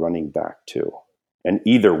or running back to? And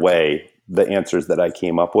either way, the answers that I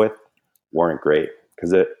came up with weren't great,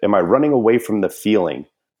 because am I running away from the feeling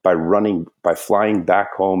by flying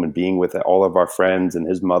back home and being with all of our friends and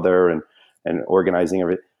his mother and organizing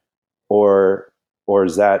everything, or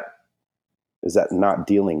is that not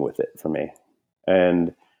dealing with it for me?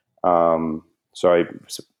 And so I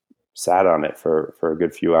sat on it for a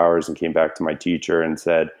good few hours and came back to my teacher and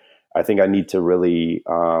said, I think I need to really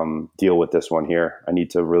deal with this one here. I need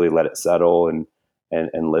to really let it settle and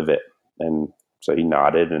live it. And so he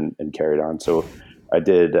nodded and carried on. So I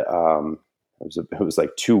did. It was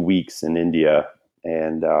like 2 weeks in India,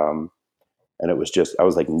 and it was just, I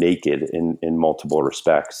was like naked in multiple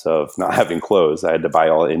respects of not having clothes. I had to buy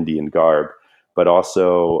all Indian garb, but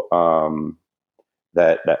also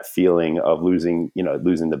that feeling of losing Yeah.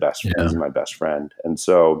 losing my best friend. And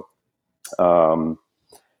so um,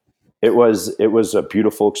 it was a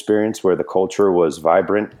beautiful experience where the culture was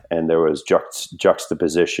vibrant, and there was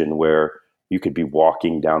juxtaposition where you could be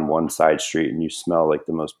walking down one side street and you smell like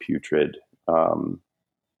the most putrid um,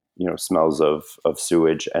 smells of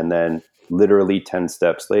sewage, and then literally 10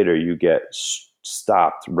 steps later you get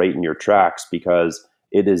stopped right in your tracks because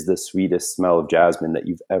it is the sweetest smell of jasmine that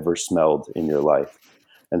you've ever smelled in your life.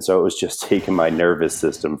 And so it was just taking my nervous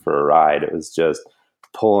system for a ride. It was just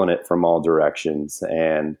pulling it from all directions,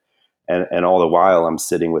 and all the while I'm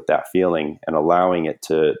sitting with that feeling and allowing it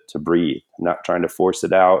to breathe, not trying to force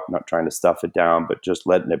it out, not trying to stuff it down, but just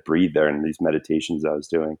letting it breathe there in these meditations I was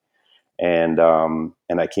doing. And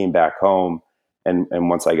I came back home, and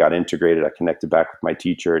once I got integrated, I connected back with my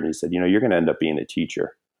teacher, and he said, you're going to end up being a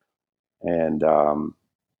teacher. And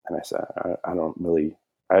I said, I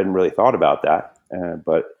hadn't really thought about that,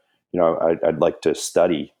 but I'd like to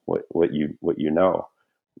study what you know.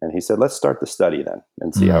 And he said, let's start the study then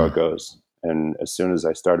and see how Mm. it goes. And as soon as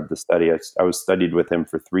I started the study, I was studied with him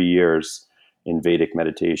for 3 years in Vedic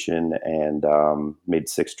meditation, and made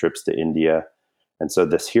 6 trips to India. And so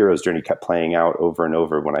this hero's journey kept playing out over and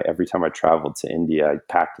over. Every time I traveled to India, I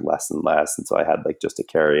packed less and less, and so I had like just a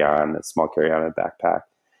small carry-on, and a backpack.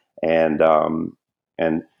 And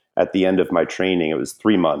at the end of my training, it was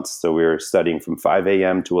 3 months. So we were studying from 5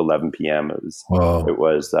 a.m. to 11 p.m. Whoa. We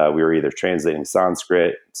were either translating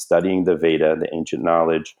Sanskrit, studying the Veda, the ancient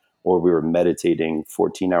knowledge, or we were meditating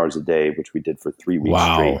 14 hours a day, which we did for 3 weeks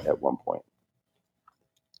Wow. straight at one point.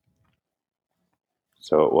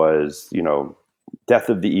 So it was, death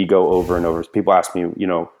of the ego over and over. People ask me,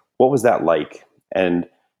 what was that like? And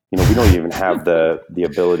we don't even have the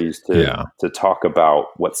abilities to Yeah. to talk about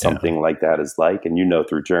what Yeah. something like that is like, and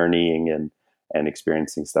through journeying and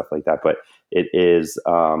experiencing stuff like that. But it is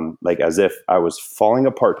like as if I was falling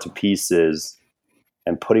apart to pieces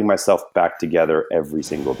and putting myself back together every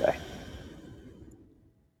single day.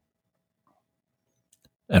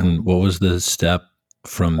 And what was the step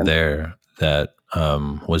from And there that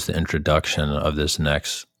was the introduction of this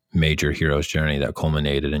next major hero's journey that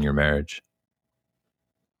culminated in your marriage?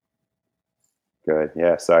 good,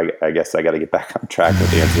 yeah. So I guess I got to get back on track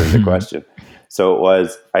with answering the question. So it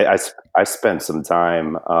was I spent some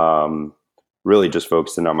time really just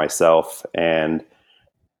focusing on myself, and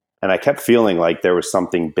I kept feeling like there was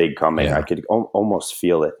something big coming. I Yeah. could almost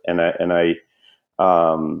feel it,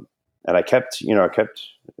 um, and I kept I kept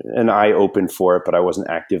an eye open for it, but I wasn't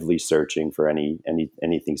actively searching for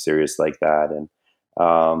anything serious like that. And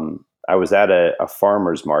I was at a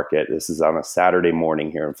farmer's market. This is on a Saturday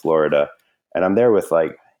morning here in Florida, and I'm there with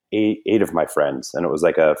like eight of my friends, and it was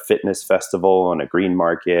like a fitness festival and a green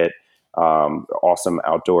market, awesome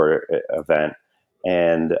outdoor event.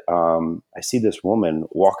 And I see this woman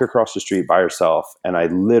walk across the street by herself, and I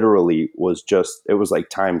literally was just, it was like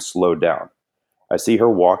time slowed down. I see her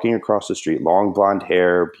walking across the street, long blonde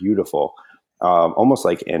hair, beautiful, almost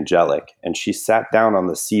like angelic. And she sat down on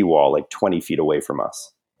the seawall like 20 feet away from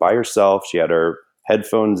us by herself. She had her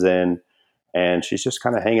headphones in, and she's just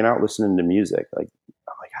kind of hanging out listening to music. Like,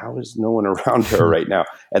 I'm like, how is no one around her right now?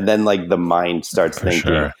 And then like the mind starts For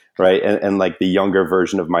thinking, sure. right? And like the younger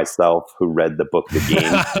version of myself who read the book The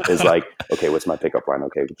Game is like, okay, what's my pickup line?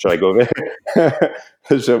 Okay, should I go over?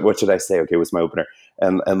 What should I say? Okay, what's my opener?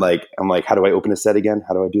 And like I'm like, how do I open a set again?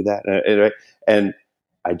 How do I do that? And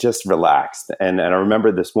I just relaxed. And I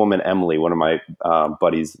remember this woman, Emily, one of my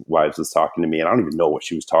buddies' wives, was talking to me, and I don't even know what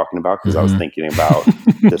she was talking about because I was thinking about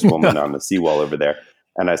this woman on the seawall over there.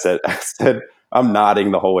 And I said, I'm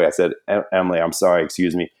nodding the whole way. I said, Emily, I'm sorry,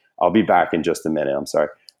 excuse me. I'll be back in just a minute. I'm sorry.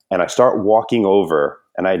 And I start walking over,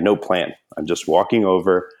 and I had no plan. I'm just walking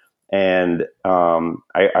over, and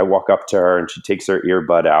I walk up to her, and she takes her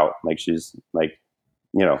earbud out, like she's like,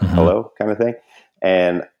 hello kind of thing.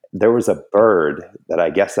 And there was a bird that I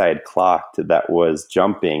guess I had clocked that was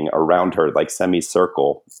jumping around her like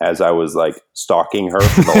semicircle as I was like stalking her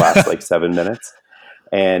for the last like 7 minutes.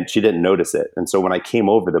 And she didn't notice it. And so when I came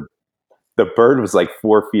over, the bird was like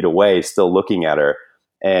 4 feet away, still looking at her.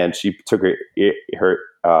 And she took her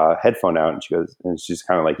headphone out, and she goes, and she's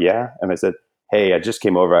kind of like, yeah. And I said, hey, I just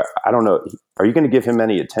came over. I don't know. Are you going to give him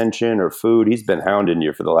any attention or food? He's been hounding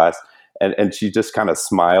you for the last. And she just kind of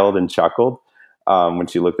smiled and chuckled when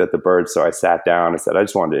she looked at the bird. So I sat down and said, I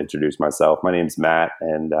just wanted to introduce myself. My name's Matt,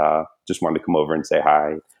 and just wanted to come over and say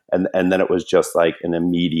hi. And then it was just like an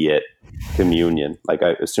immediate communion. Like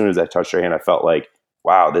as soon as I touched her hand, I felt like,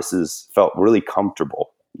 wow, felt really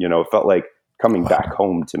comfortable. It felt like coming back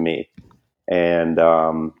home to me. And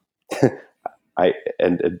but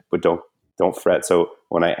don't fret. So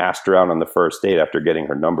when I asked her out on the first date after getting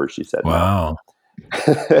her number, she said no. Wow.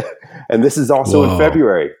 And this is also in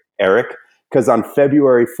February, Eric, because on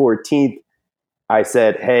February 14th, I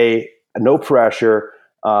said, hey, no pressure.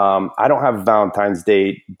 I don't have a Valentine's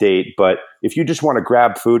Day date, but if you just want to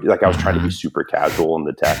grab food, like I was trying to be super casual in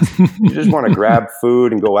the text, you just want to grab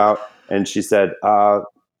food and go out. And she said, no,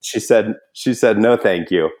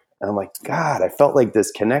 thank you. And I'm like, God, I felt like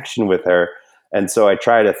this connection with her. And so I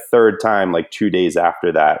tried a third time, like 2 days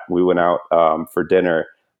after that. We went out for dinner,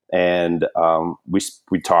 and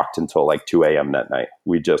we talked until like 2 a.m. that night.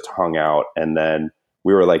 We just hung out, and then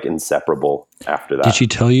we were like inseparable after that. Did she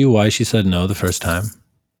tell you why she said no the first time?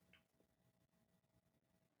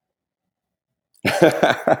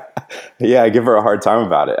 Yeah, I give her a hard time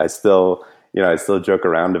about it. I still joke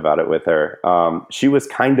around about it with her. She was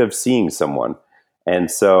kind of seeing someone.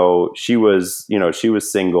 And so she was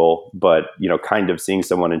single, but, kind of seeing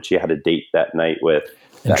someone, and she had a date that night with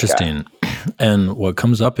that Interesting. Guy. And what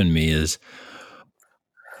comes up in me is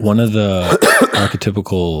one of the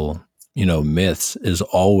archetypical, myths is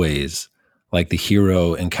always like the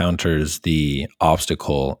hero encounters the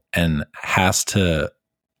obstacle and has to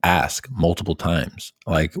ask multiple times,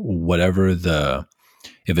 like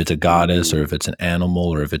if it's a goddess or if it's an animal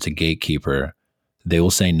or if it's a gatekeeper, they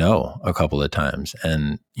will say no a couple of times.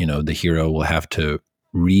 And, the hero will have to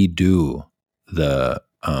redo the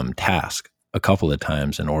task a couple of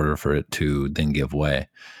times in order for it to then give way.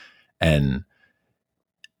 And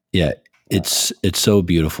yeah, it's so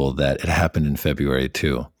beautiful that it happened in February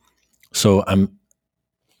too. So I'm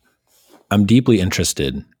deeply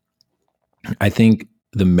interested. I think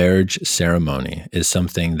the marriage ceremony is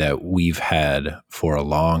something that we've had for a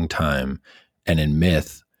long time, and in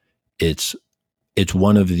myth, it's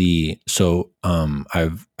one of the. So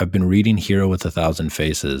I've been reading Hero with 1,000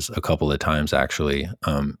 Faces a couple of times actually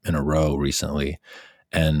in a row recently,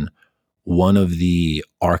 and one of the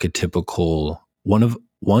archetypical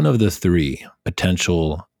one of the three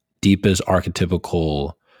potential deepest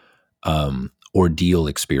archetypical ordeal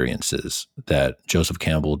experiences that Joseph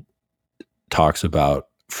Campbell talks about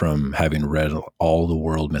from having read all the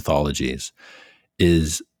world mythologies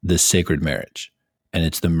is the sacred marriage. And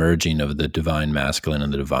it's the merging of the divine masculine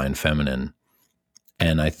and the divine feminine.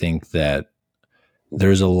 And I think that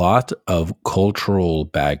there's a lot of cultural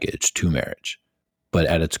baggage to marriage. But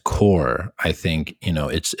at its core, I think,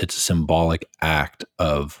 it's a symbolic act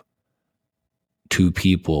of two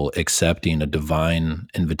people accepting a divine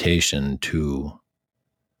invitation to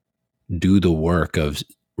do the work of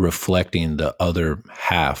reflecting the other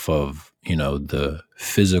half of, the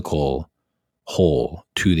physical whole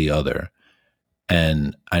to the other.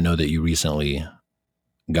 And I know that you recently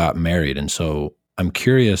got married. And so I'm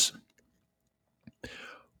curious,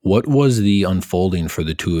 what was the unfolding for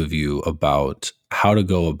the two of you about how to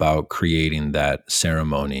go about creating that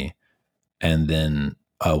ceremony, and then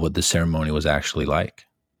what the ceremony was actually like.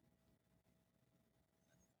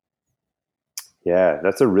 Yeah,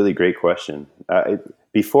 that's a really great question.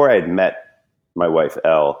 Before I had met my wife,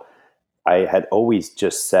 Elle, I had always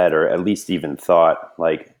just said, or at least even thought,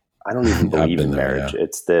 like, I don't even I've believe been in there, marriage. yeah.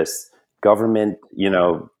 It's this government,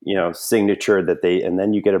 signature that and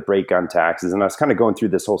then you get a break on taxes. And I was kind of going through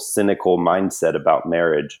this whole cynical mindset about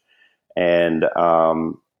marriage. And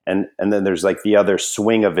then there's like the other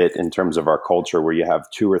swing of it in terms of our culture where you have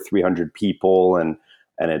 200 or 300 people and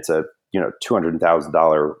it's a,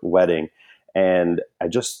 $200,000 wedding. And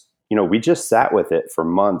we just sat with it for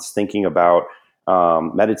months thinking about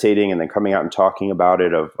meditating and then coming out and talking about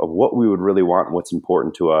it of what we would really want and what's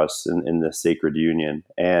important to us in this sacred union.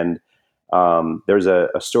 And there's a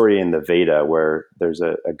story in the Veda where there's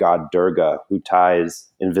a god Durga who ties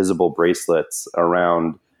invisible bracelets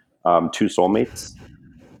around two soulmates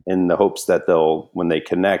in the hopes that when they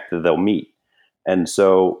connect, they'll meet. And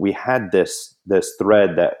so we had this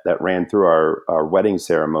thread that ran through our wedding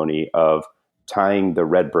ceremony of tying the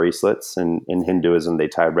red bracelets. And in Hinduism, they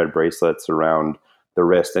tie red bracelets around the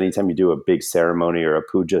wrist. Anytime you do a big ceremony or a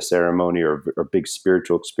puja ceremony or a big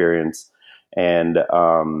spiritual experience. And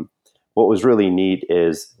what was really neat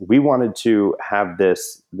is we wanted to have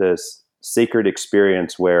this sacred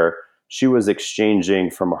experience where she was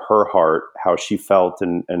exchanging from her heart how she felt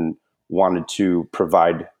and wanted to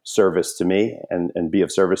provide service to me and be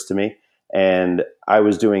of service to me. And I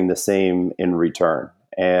was doing the same in return.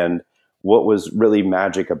 And what was really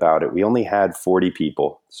magic about it, we only had 40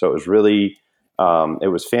 people. So it was really,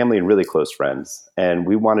 it was family and really close friends. And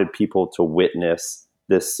we wanted people to witness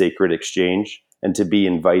this sacred exchange and to be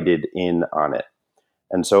invited in on it.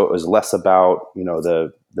 And so it was less about,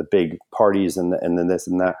 the big parties and then this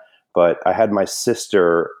and that. But I had my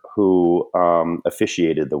sister who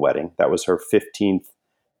officiated the wedding. That was her 15th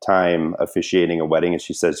time officiating a wedding, and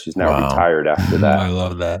she says she's now Wow. retired after I that.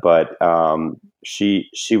 love that. But she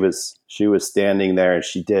was standing there, and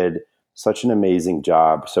she did such an amazing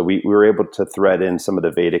job. So we were able to thread in some of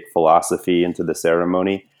the Vedic philosophy into the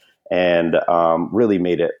ceremony, and really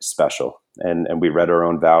made it special. And we read our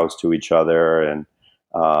own vows to each other,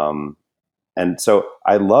 um, and so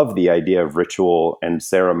I love the idea of ritual and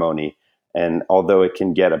ceremony. And although it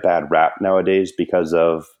can get a bad rap nowadays because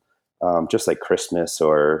of just like Christmas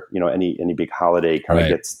or any big holiday kind of Right.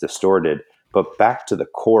 gets distorted, but back to the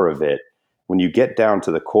core of it, when you get down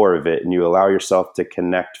to the core of it and you allow yourself to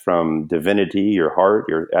connect from divinity, your heart,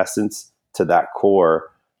 your essence to that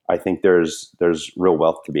core, I think there's real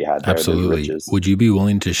wealth to be had there. There's Absolutely. riches. Would you be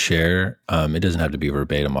willing to share? It doesn't have to be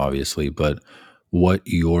verbatim, obviously, but what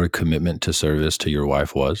your commitment to service to your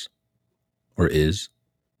wife was or is?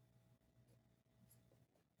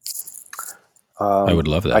 I would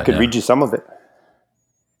love I that. could Yeah. read you some of it.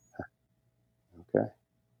 Okay.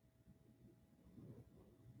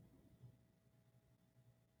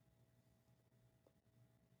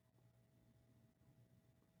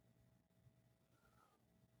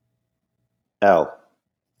 L.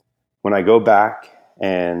 When I go back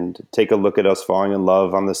and take a look at us falling in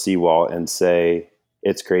love on the seawall and say,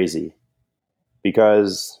 it's crazy,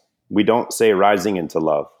 because we don't say rising into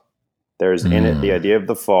love. There's in it the Mm. idea of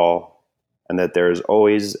the fall, and that there's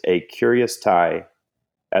always a curious tie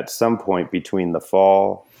at some point between the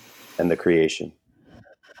fall and the creation.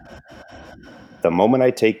 The moment I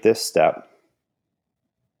take this step,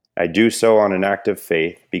 I do so on an act of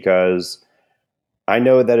faith because I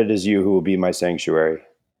know that it is you who will be my sanctuary.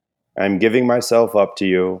 I'm giving myself up to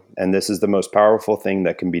you, and this is the most powerful thing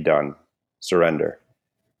that can be done: surrender.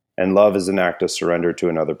 And love is an act of surrender to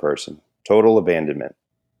another person, total abandonment.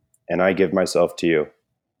 And I give myself to you.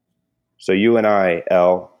 So you and I,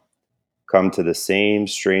 L, come to the same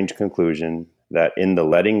strange conclusion that in the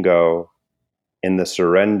letting go, in the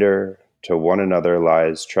surrender to one another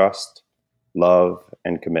lies trust, love,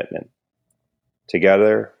 and commitment.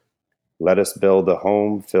 Together, let us build a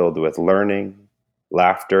home filled with learning,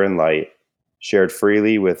 laughter, and light, shared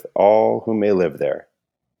freely with all who may live there.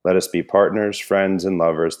 Let us be partners, friends, and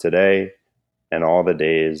lovers today and all the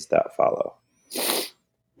days that follow.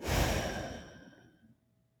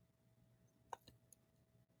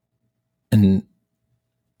 And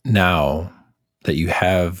now that you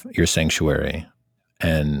have your sanctuary,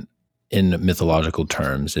 and in mythological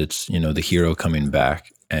terms, it's, the hero coming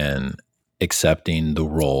back and accepting the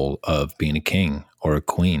role of being a king or a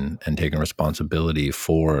queen and taking responsibility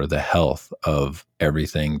for the health of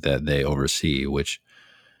everything that they oversee, which,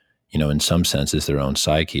 in some sense is their own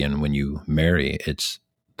psyche. And when you marry, it's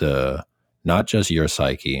the not just your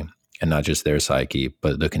psyche and not just their psyche,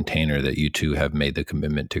 but the container that you two have made the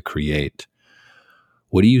commitment to create.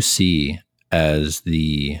 What do you see as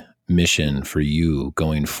the mission for you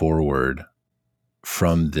going forward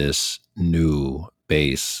from this new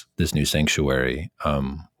base, this new sanctuary?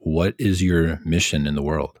 What is your mission in the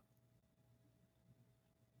world?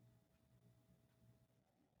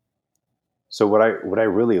 So what I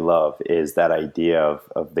really love is that idea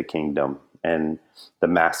of the kingdom and the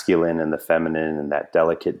masculine and the feminine and that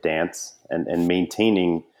delicate dance, and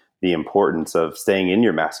maintaining the importance of staying in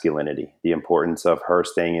your masculinity, the importance of her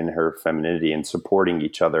staying in her femininity and supporting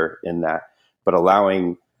each other in that, but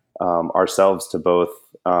allowing ourselves to both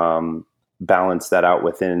balance that out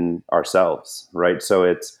within ourselves, right? So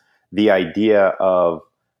it's the idea of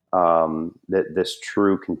that this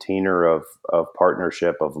true container of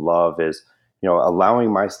partnership, of love, is,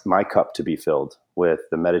 allowing my cup to be filled with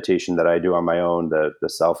the meditation that I do on my own, the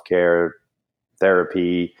self-care,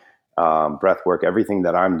 therapy, breath work, everything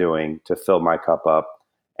that I'm doing to fill my cup up,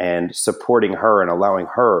 and supporting her and allowing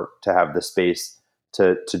her to have the space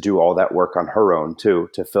to do all that work on her own too,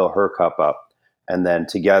 to fill her cup up. And then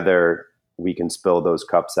together we can spill those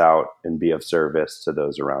cups out and be of service to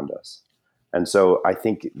those around us. And so I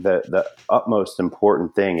think the utmost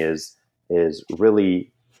important thing is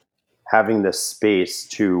really having the space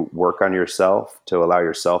to work on yourself, to allow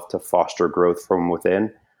yourself to foster growth from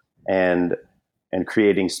within, and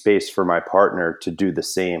creating space for my partner to do the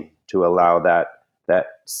same, to allow that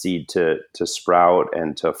seed to sprout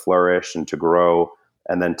and to flourish and to grow.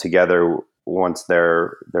 And then together, once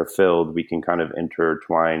they're filled, we can kind of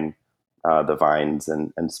intertwine the vines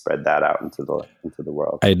and spread that out into the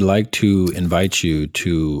world. I'd like to invite you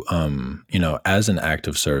to, as an act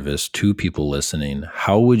of service to people listening,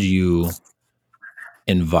 how would you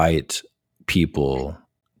invite people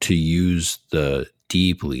to use the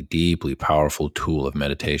deeply, deeply powerful tool of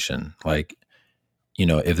meditation? Like,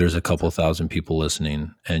 if there's a couple thousand people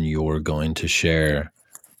listening and you're going to share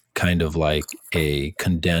kind of like a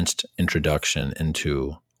condensed introduction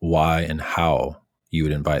into why and how you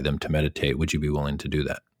would invite them to meditate, would you be willing to do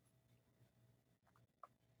that?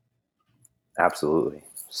 Absolutely.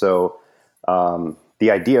 So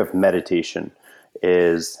the idea of meditation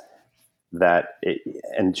is that,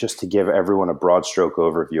 and just to give everyone a broad stroke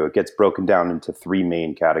overview, it gets broken down into three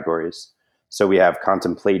main categories. So we have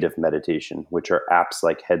contemplative meditation, which are apps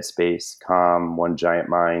like Headspace, Calm, One Giant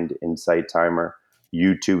Mind, Insight Timer.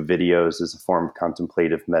 YouTube videos is a form of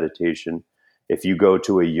contemplative meditation. If you go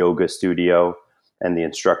to a yoga studio and the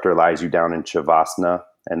instructor lies you down in Shavasana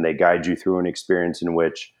and they guide you through an experience in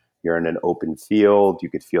which you're in an open field, you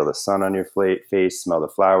could feel the sun on your face, smell the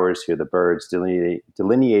flowers, hear the birds,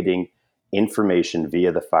 delineating information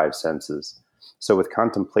via the five senses. So with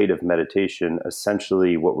contemplative meditation,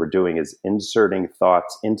 essentially what we're doing is inserting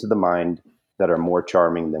thoughts into the mind that are more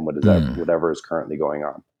charming than whatever is currently going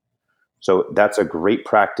on. So that's a great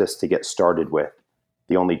practice to get started with.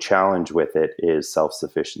 The only challenge with it is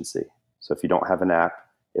self-sufficiency. So if you don't have an app,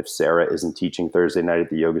 if Sarah isn't teaching Thursday night at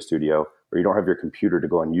the yoga studio, or you don't have your computer to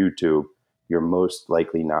go on YouTube, you're most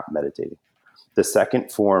likely not meditating. The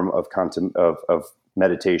second form of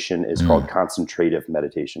meditation is called concentrative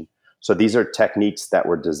meditation. So these are techniques that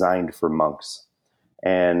were designed for monks.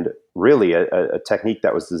 And really, a technique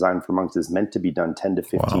that was designed for monks is meant to be done 10 to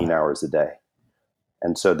 15 hours a day.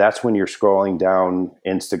 And so that's when you're scrolling down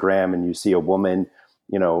Instagram and you see a woman,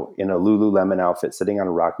 in a Lululemon outfit sitting on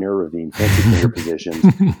a rock near a ravine, fancy finger positions,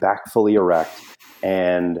 back fully erect.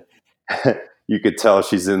 And you could tell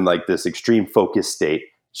she's in like this extreme focus state.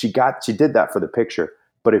 She did that for the picture.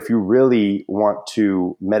 But if you really want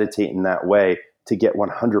to meditate in that way to get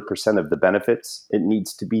 100% of the benefits, it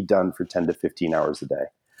needs to be done for 10 to 15 hours a day.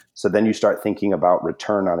 So then you start thinking about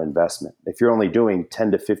return on investment. If you're only doing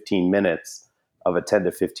 10 to 15 minutes of a 10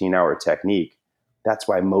 to 15 hour technique, that's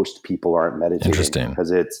why most people aren't meditating. Interesting.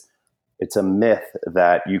 Because it's a myth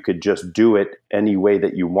that you could just do it any way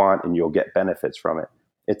that you want and you'll get benefits from it.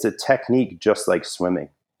 It's a technique just like swimming.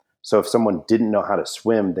 So if someone didn't know how to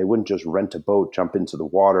swim, they wouldn't just rent a boat, jump into the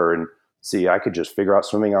water and see, I could just figure out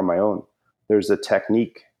swimming on my own. There's a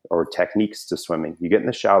technique or techniques to swimming. You get in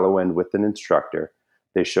the shallow end with an instructor.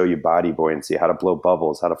 They show you body buoyancy, how to blow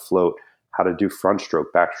bubbles, how to float, how to do front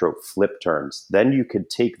stroke, backstroke, flip turns. Then you could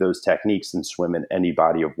take those techniques and swim in any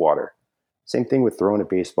body of water. Same thing with throwing a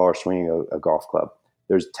baseball or swinging a golf club.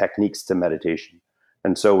 There's techniques to meditation.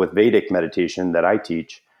 And so with Vedic meditation that I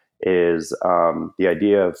teach is the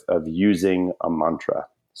idea of using a mantra.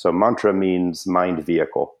 So mantra means mind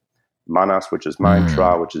vehicle. Manas, which is mind,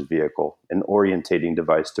 tra, which is vehicle, an orientating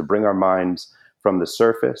device to bring our minds from the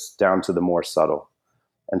surface down to the more subtle.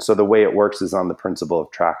 And so the way it works is on the principle of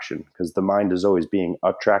traction, because the mind is always being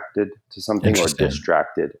attracted to something or Interesting.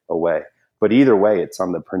 distracted away. But either way, it's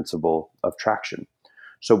on the principle of traction.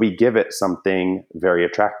 So we give it something very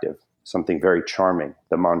attractive, something very charming,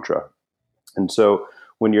 the mantra. And so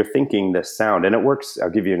when you're thinking this sound, and it works, I'll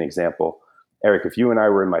give you an example. Eric, if you and I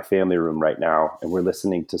were in my family room right now and we're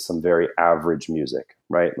listening to some very average music,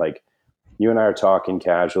 right? Like you and I are talking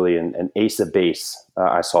casually, and Ace of Base,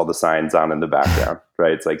 I saw the signs on in the background,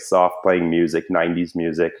 right? It's like soft playing music, 90s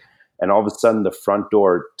music. And all of a sudden, the front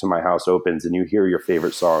door to my house opens and you hear your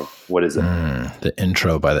favorite song. What is it? The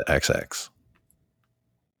intro by the XX.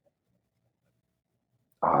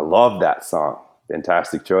 Oh, I love that song.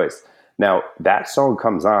 Fantastic choice. Now, that song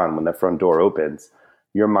comes on when the front door opens.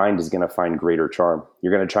 Your mind is going to find greater charm.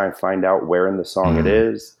 You're going to try and find out where in the song it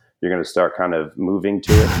is. You're going to start kind of moving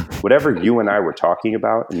to it. Whatever you and I were talking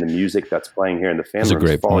about and the music that's playing here in the That's family a room is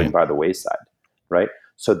great falling point. by the wayside, right?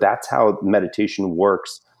 So that's how meditation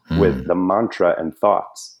works with the mantra and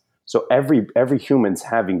thoughts. So every human's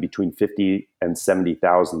having between 50 and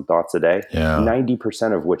 70,000 thoughts a day, Yeah.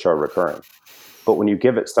 90% of which are recurring. But when you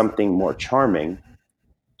give it something more charming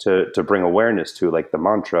to bring awareness to, like the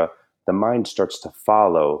mantra, the mind starts to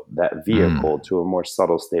follow that vehicle to a more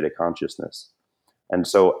subtle state of consciousness. And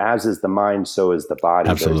so, as is the mind, so is the body.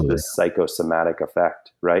 There's Absolutely. this psychosomatic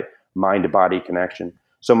effect, right? Mind body connection.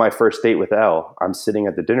 So, my first date with Elle, I'm sitting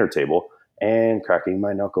at the dinner table and cracking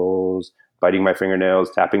my knuckles, biting my fingernails,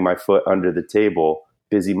 tapping my foot under the table.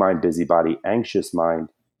 Busy mind, busy body, anxious mind,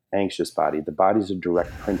 anxious body. The body's a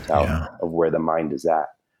direct printout Yeah. of where the mind is at.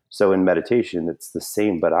 So, in meditation, it's the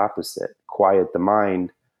same but opposite. Quiet the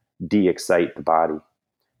mind, de excite the body.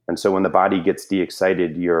 And so when the body gets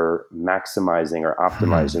de-excited, you're maximizing or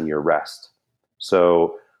optimizing your rest.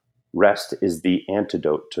 So rest is the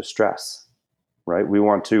antidote to stress, right? We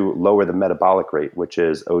want to lower the metabolic rate, which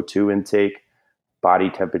is O2 intake, body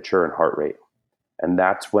temperature, and heart rate. And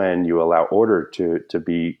that's when you allow order to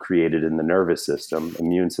be created in the nervous system,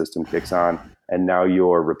 immune system kicks on, and now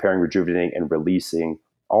you're repairing, rejuvenating, and releasing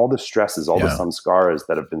all the stresses, all the Yeah. samskaras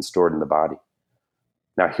that have been stored in the body.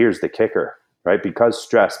 Now, here's the kicker, right? Because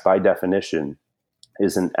stress, by definition,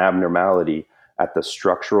 is an abnormality at the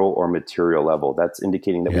structural or material level. That's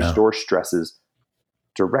indicating that we Yeah. store stresses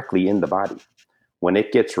directly in the body. When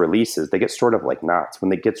it gets releases, they get stored up like knots.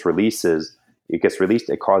 When it gets released,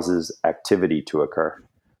 it causes activity to occur.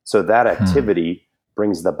 So that activity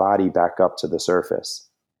brings the body back up to the surface.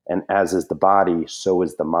 And as is the body, so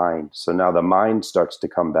is the mind. So now the mind starts to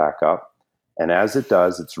come back up. And as it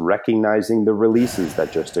does, it's recognizing the releases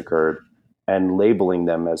that just occurred and labeling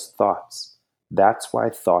them as thoughts. That's why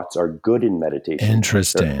thoughts are good in meditation. They're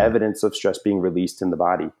Interesting. evidence of stress being released in the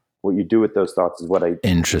body. What you do with those thoughts is that's what I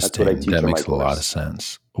Interesting. teach That in my makes a lot of course.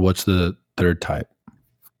 sense. What's the third type?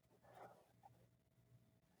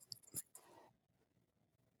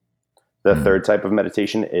 The third type of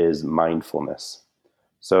meditation is mindfulness.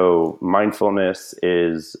 So mindfulness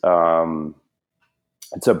is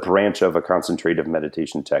it's a branch of a concentrative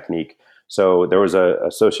meditation technique. So there was a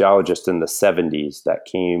sociologist in the 70s that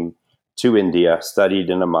came to India, studied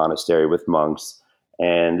in a monastery with monks.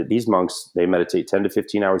 And these monks, they meditate 10 to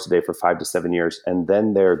 15 hours a day for 5 to 7 years. And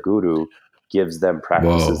then their guru gives them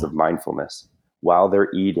practices Whoa. of mindfulness while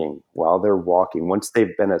they're eating, while they're walking, once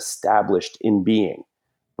they've been established in being,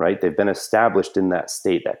 right? They've been established in that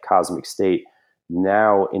state, that cosmic state.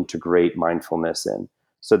 Now integrate mindfulness in.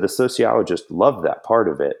 So the sociologist loved that part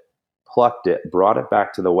of it, plucked it, brought it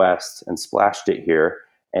back to the West, and splashed it here,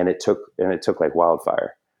 and it took like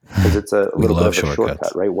wildfire, because it's a We little bit love of a shortcuts.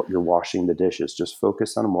 shortcut, right? What you're washing the dishes, just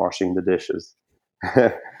focus on washing the dishes,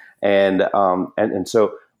 and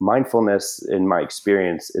so mindfulness, in my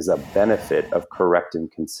experience, is a benefit of correct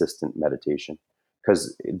and consistent meditation,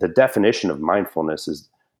 because the definition of mindfulness is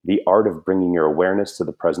the art of bringing your awareness to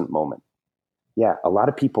the present moment. Yeah, a lot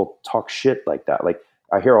of people talk shit like that. Like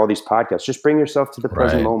I hear all these podcasts, just bring yourself to the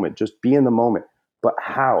present Right. moment, just be in the moment. But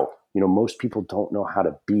how? Most people don't know how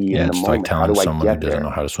to be Yeah, in the it's like moment. How telling do I someone who get doesn't there? know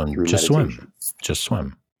how to swim, Through just meditation. swim. Just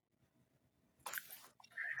swim.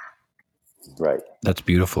 Right. That's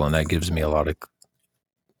beautiful. And that gives me a lot of,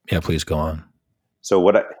 yeah, please go on. So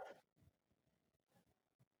I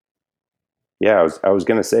was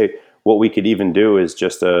going to say, what we could even do is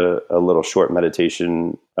just a little short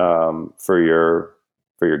meditation for your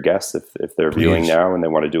guests, if they're viewing Please. now and they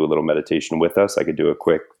want to do a little meditation with us. I could do a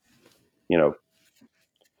quick, you know.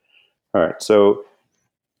 All right. So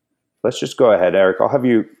let's just go ahead, Eric. I'll have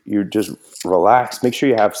you just relax. Make sure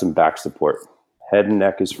you have some back support. Head and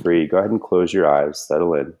neck is free. Go ahead and close your eyes.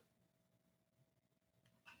 Settle in.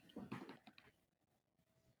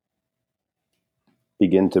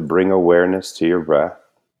 Begin to bring awareness to your breath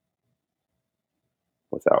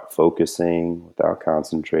without focusing, without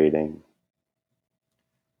concentrating.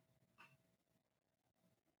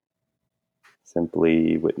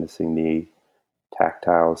 Simply witnessing the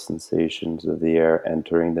tactile sensations of the air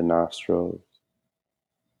entering the nostrils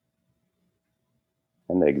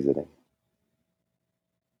and exiting.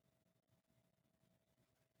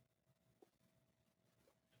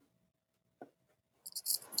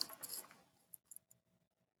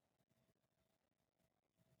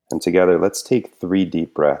 And together, let's take 3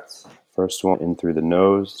 deep breaths. First one in through the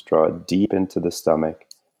nose, draw it deep into the stomach,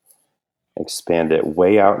 expand it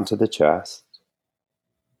way out into the chest,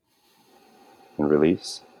 and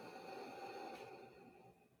release.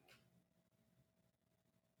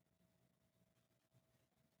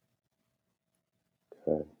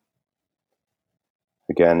 Good.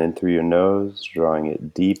 Again, in through your nose, drawing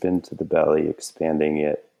it deep into the belly, expanding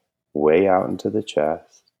it way out into the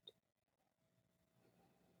chest,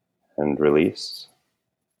 and release.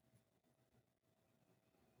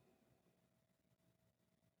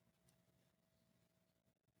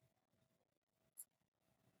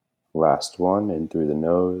 Last one, in through the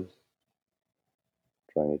nose,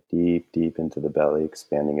 drawing it deep, deep into the belly,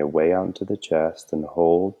 expanding it way out into the chest, and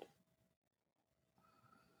hold,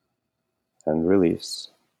 and release.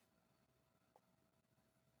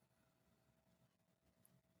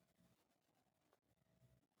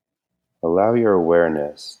 Allow your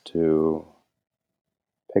awareness to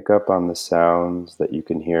pick up on the sounds that you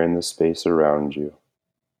can hear in the space around you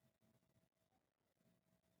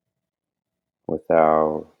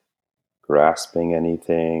without grasping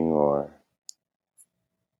anything or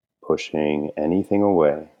pushing anything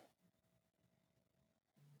away.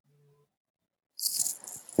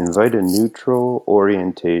 Invite a neutral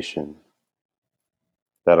orientation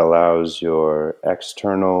that allows your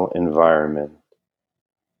external environment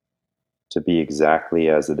to be exactly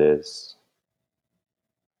as it is.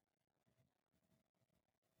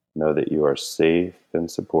 Know that you are safe and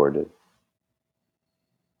supported.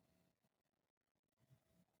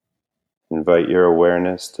 Invite your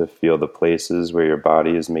awareness to feel the places where your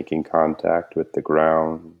body is making contact with the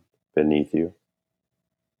ground beneath you.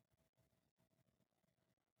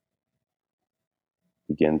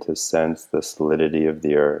 Begin to sense the solidity of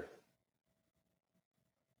the earth.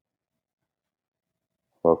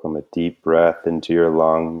 Welcome a deep breath into your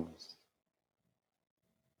lungs.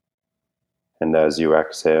 And as you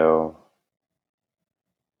exhale,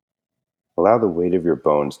 allow the weight of your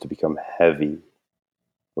bones to become heavy,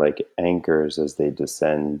 like anchors as they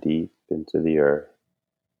descend deep into the earth.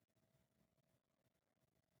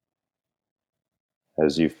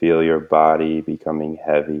 As you feel your body becoming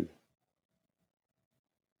heavy,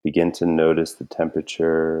 begin to notice the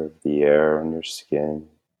temperature of the air on your skin.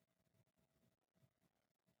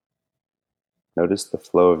 Notice the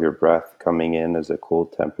flow of your breath coming in as a cool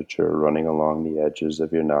temperature running along the edges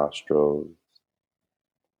of your nostrils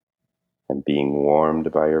and being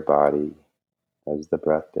warmed by your body as the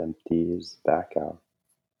breath empties back out.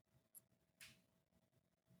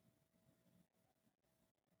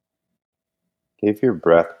 Give your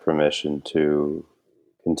breath permission to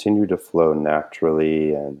continue to flow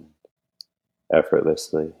naturally and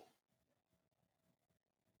effortlessly,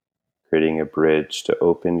 creating a bridge to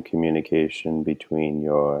open communication between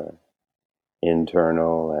your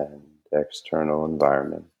internal and external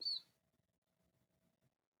environments.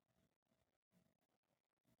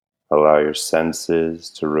 Allow your senses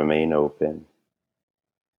to remain open,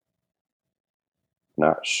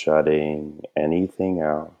 not shutting anything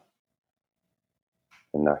out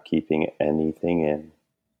and not keeping anything in.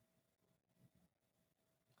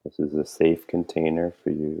 This is a safe container for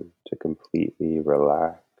you to completely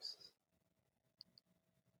relax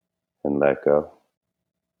and let go.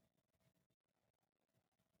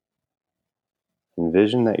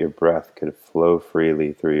 Envision that your breath could flow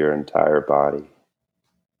freely through your entire body.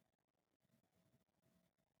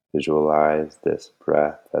 Visualize this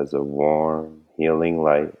breath as a warm, healing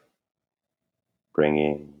light,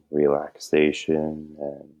 bringing relaxation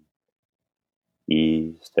and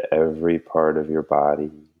ease to every part of your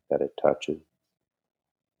body that it touches.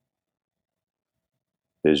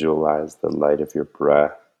 Visualize the light of your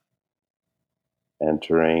breath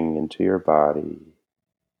entering into your body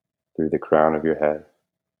through the crown of your head.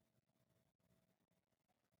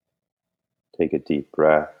 Take a deep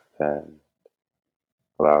breath and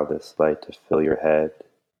allow this light to fill your head.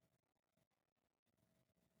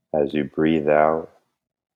 As you breathe out,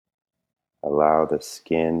 allow the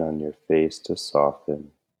skin on your face to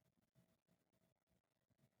soften.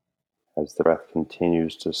 As the breath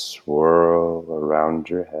continues to swirl around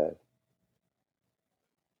your head,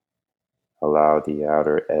 Allow the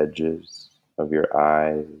outer edges of your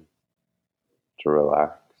eyes to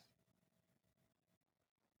relax.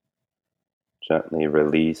 Gently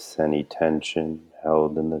release any tension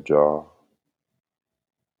held in the jaw.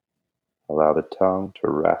 Allow the tongue to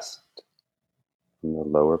rest on the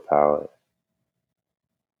lower palate.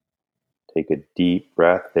 Take a deep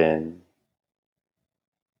breath in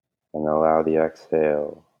and allow the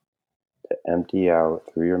exhale to empty out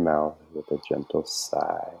through your mouth with a gentle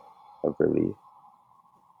sigh of relief.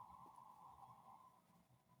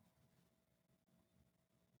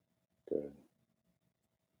 Good.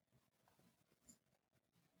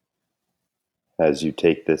 As you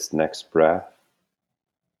take this next breath,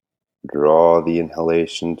 draw the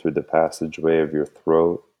inhalation through the passageway of your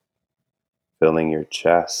throat, filling your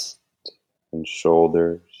chest and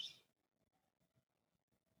shoulders.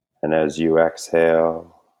 And as you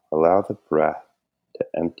exhale, allow the breath to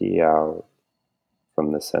empty out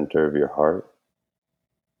from the center of your heart.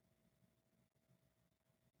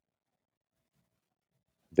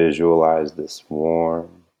 Visualize this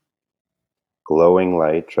warm, glowing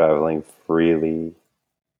light traveling freely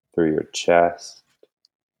through your chest,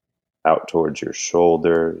 out towards your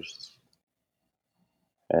shoulders,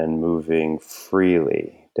 and moving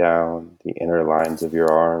freely down the inner lines of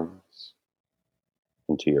your arms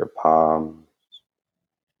into your palms,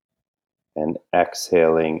 and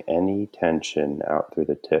exhaling any tension out through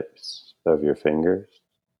the tips of your fingers.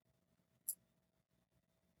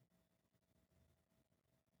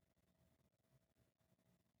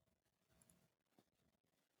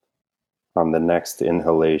 On the next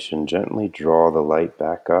inhalation, gently draw the light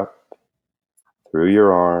back up through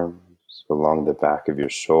your arms, along the back of your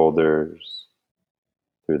shoulders,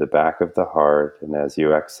 through the back of the heart, and as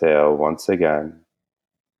you exhale, once again,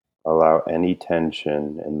 allow any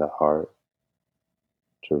tension in the heart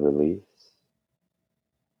to release.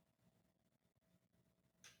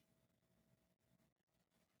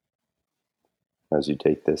 As you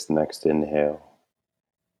take this next inhale,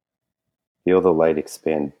 feel the light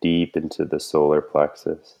expand deep into the solar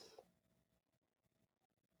plexus.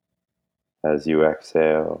 As you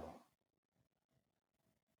exhale,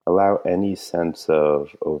 allow any sense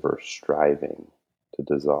of overstriving to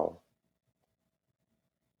dissolve.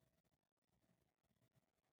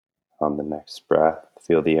 On the next breath,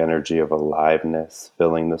 feel the energy of aliveness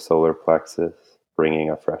filling the solar plexus, bringing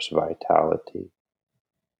a fresh vitality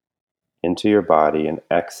into your body, and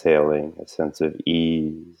exhaling a sense of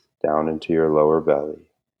ease down into your lower belly.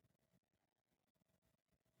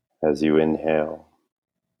 As you inhale,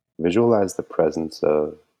 visualize the presence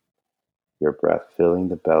of your breath filling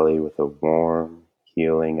the belly with a warm,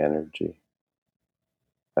 healing energy.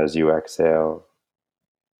 As you exhale,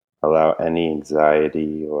 allow any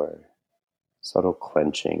anxiety or subtle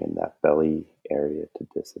clenching in that belly area to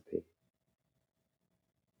dissipate.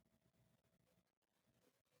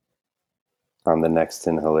 On the next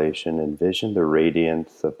inhalation, envision the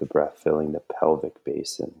radiance of the breath filling the pelvic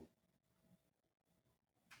basin.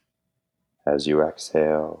 As you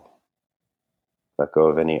exhale, let go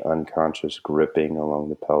of any unconscious gripping along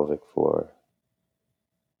the pelvic floor.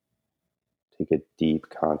 Take a deep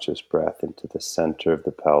conscious breath into the center of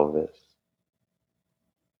the pelvis.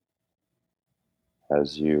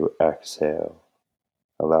 As you exhale,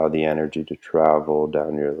 allow the energy to travel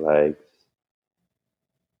down your legs,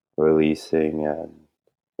 releasing and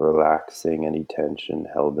relaxing any tension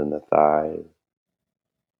held in the thighs.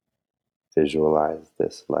 Visualize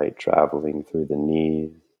this light traveling through the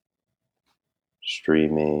knees,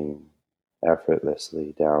 streaming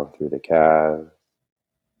effortlessly down through the calves,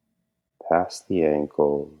 past the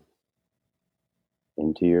ankles,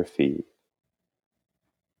 into your feet.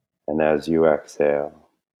 And as you exhale,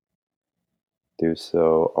 do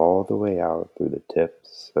so all the way out through the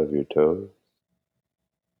tips of your toes.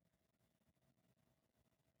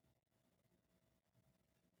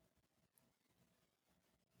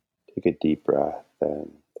 Take a deep breath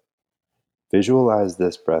and visualize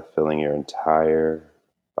this breath filling your entire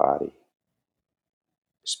body,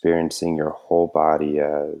 experiencing your whole body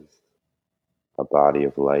as a body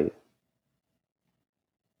of light.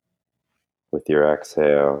 With your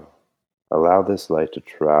exhale, allow this light to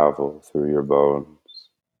travel through your bones.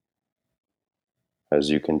 As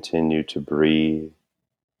you continue to breathe,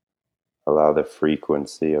 allow the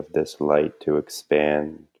frequency of this light to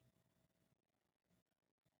expand.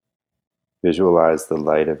 Visualize the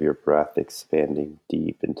light of your breath expanding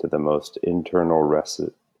deep into the most internal recess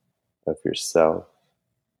of yourself,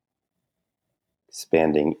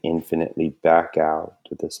 expanding infinitely back out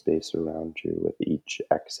to the space around you with each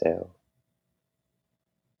exhale.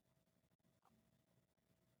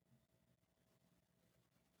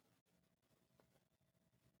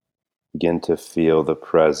 Begin to feel the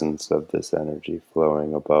presence of this energy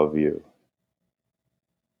flowing above you,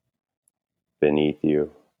 beneath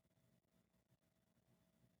you,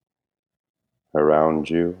 around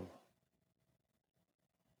you,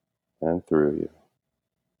 and through you,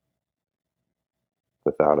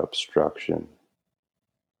 without obstruction.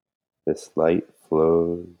 This light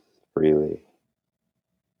flows freely.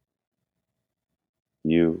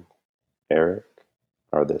 You, Eric,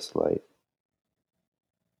 are this light.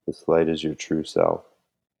 This light is your true self,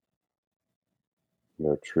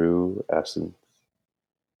 your true essence.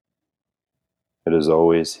 It is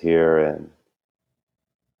always here and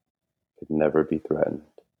could never be threatened.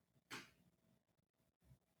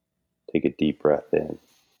 Take a deep breath in,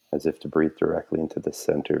 as if to breathe directly into the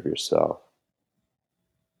center of yourself.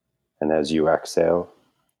 And as you exhale,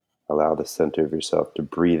 allow the center of yourself to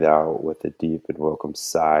breathe out with a deep and welcome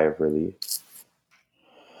sigh of relief.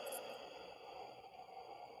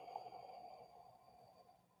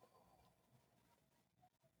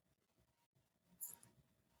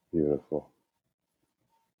 Beautiful.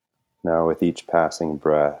 Now, with each passing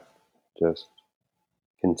breath, just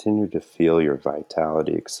continue to feel your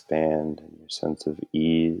vitality expand and your sense of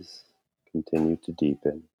ease continue to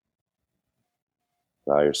deepen.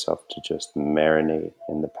 Allow yourself to just marinate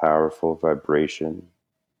in the powerful vibration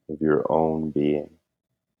of your own being.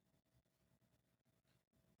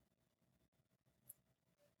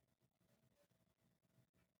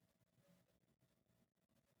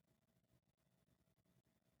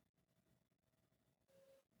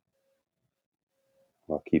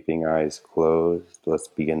 While keeping eyes closed, let's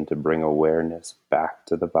begin to bring awareness back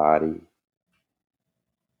to the body,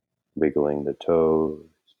 wiggling the toes,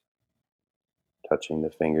 touching the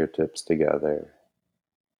fingertips together,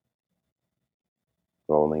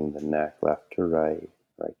 rolling the neck left to right,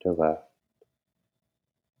 right to left.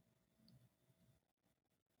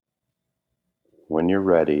 When you're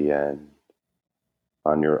ready and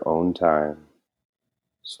on your own time,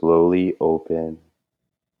 slowly open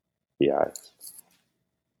the eyes.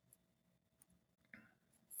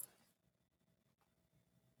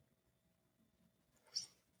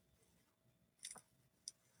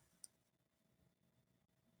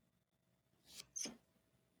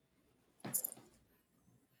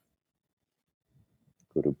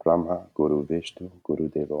 Guru Brahma, Guru Vishnu, Guru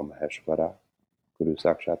Deva Maheshwara, Guru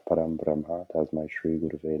Sakshat Param Brahma, Tasmai Shri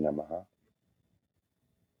Guruve Namaha.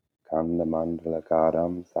 Kanda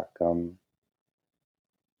Mandalakaram Sakam,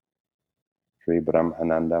 Shri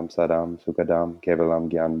Brahmanandam Sadam Sukadam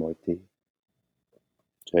Kevalam Gyan Moiti.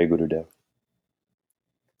 Jai Gurudev.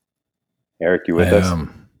 Eric, you I with us?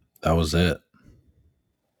 am. That was it.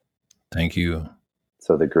 Thank you.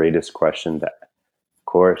 So the greatest question to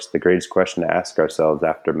ask ourselves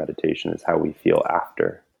after meditation is how we feel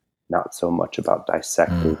after, not so much about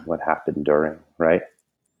dissecting what happened during, right?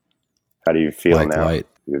 How do you feel Like now? light.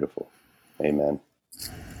 Beautiful. Amen.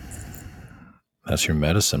 That's your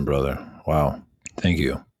medicine, brother. Wow. Thank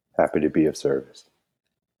you. Happy to be of service.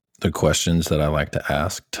 The questions that I like to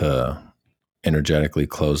ask to energetically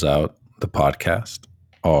close out the podcast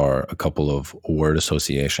are a couple of word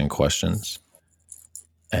association questions.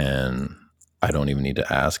 And I don't even need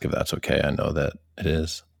to ask if that's okay. I know that it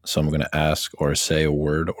is. So I'm going to ask or say a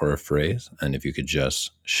word or a phrase. And if you could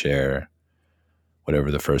just share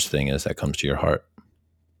whatever the first thing is that comes to your heart.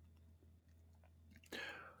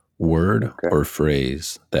 Word Okay. or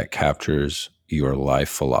phrase that captures your life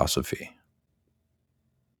philosophy.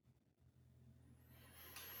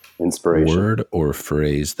 Inspiration. Word or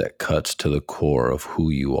phrase that cuts to the core of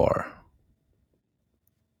who you are.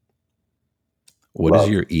 What is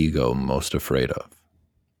Love. your ego most afraid of?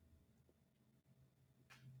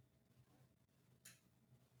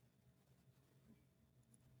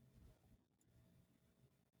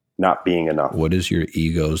 Not being enough. What is your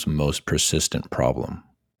ego's most persistent problem?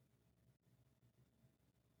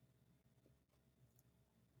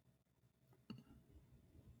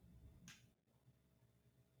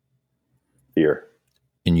 Fear.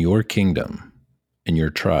 In your kingdom, in your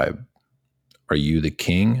tribe, are you the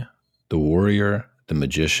king, the warrior, the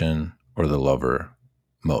magician, or the lover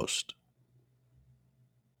most?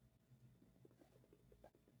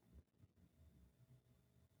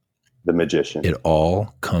 The magician. It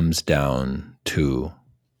all comes down to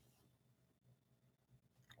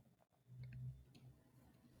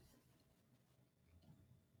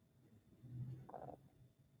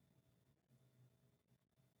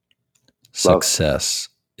Love. success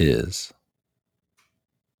is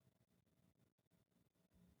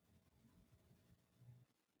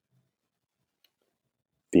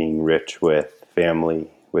Being rich with family,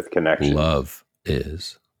 with connection. love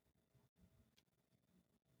is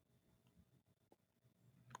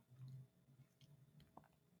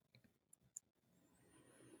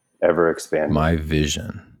ever expanding. My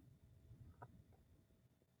vision.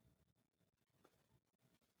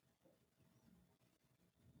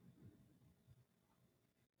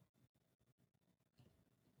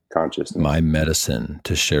 Consciousness. My medicine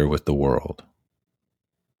to share with the world.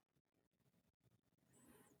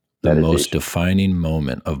 The most Meditation. defining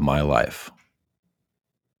moment of my life.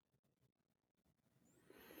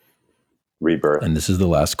 Rebirth. And this is the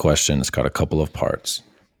last question. It's got a couple of parts.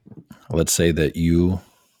 Let's say that you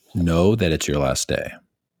know that it's your last day.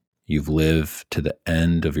 You've lived to the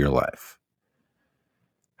end of your life.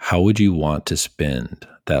 How would you want to spend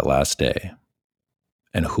that last day?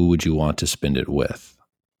 And who would you want to spend it with?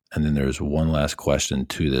 And then there's one last question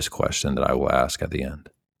to this question that I will ask at the end.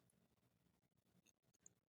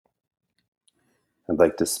 I'd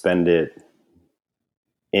like to spend it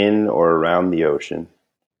in or around the ocean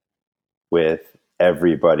with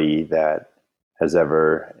everybody that has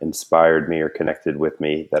ever inspired me or connected with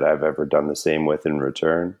me, that I've ever done the same with in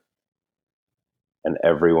return. And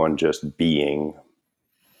everyone just being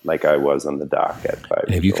like I was on the dock at 5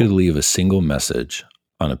 And if years you could old. leave a single message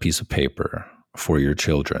on a piece of paper for your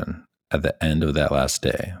children at the end of that last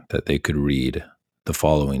day that they could read the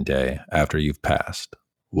following day after you've passed,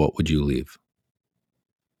 what would you leave?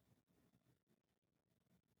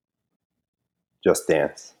 Just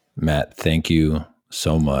dance. Matt, thank you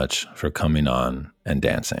so much for coming on and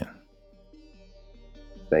dancing.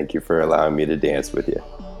 Thank you for allowing me to dance with you.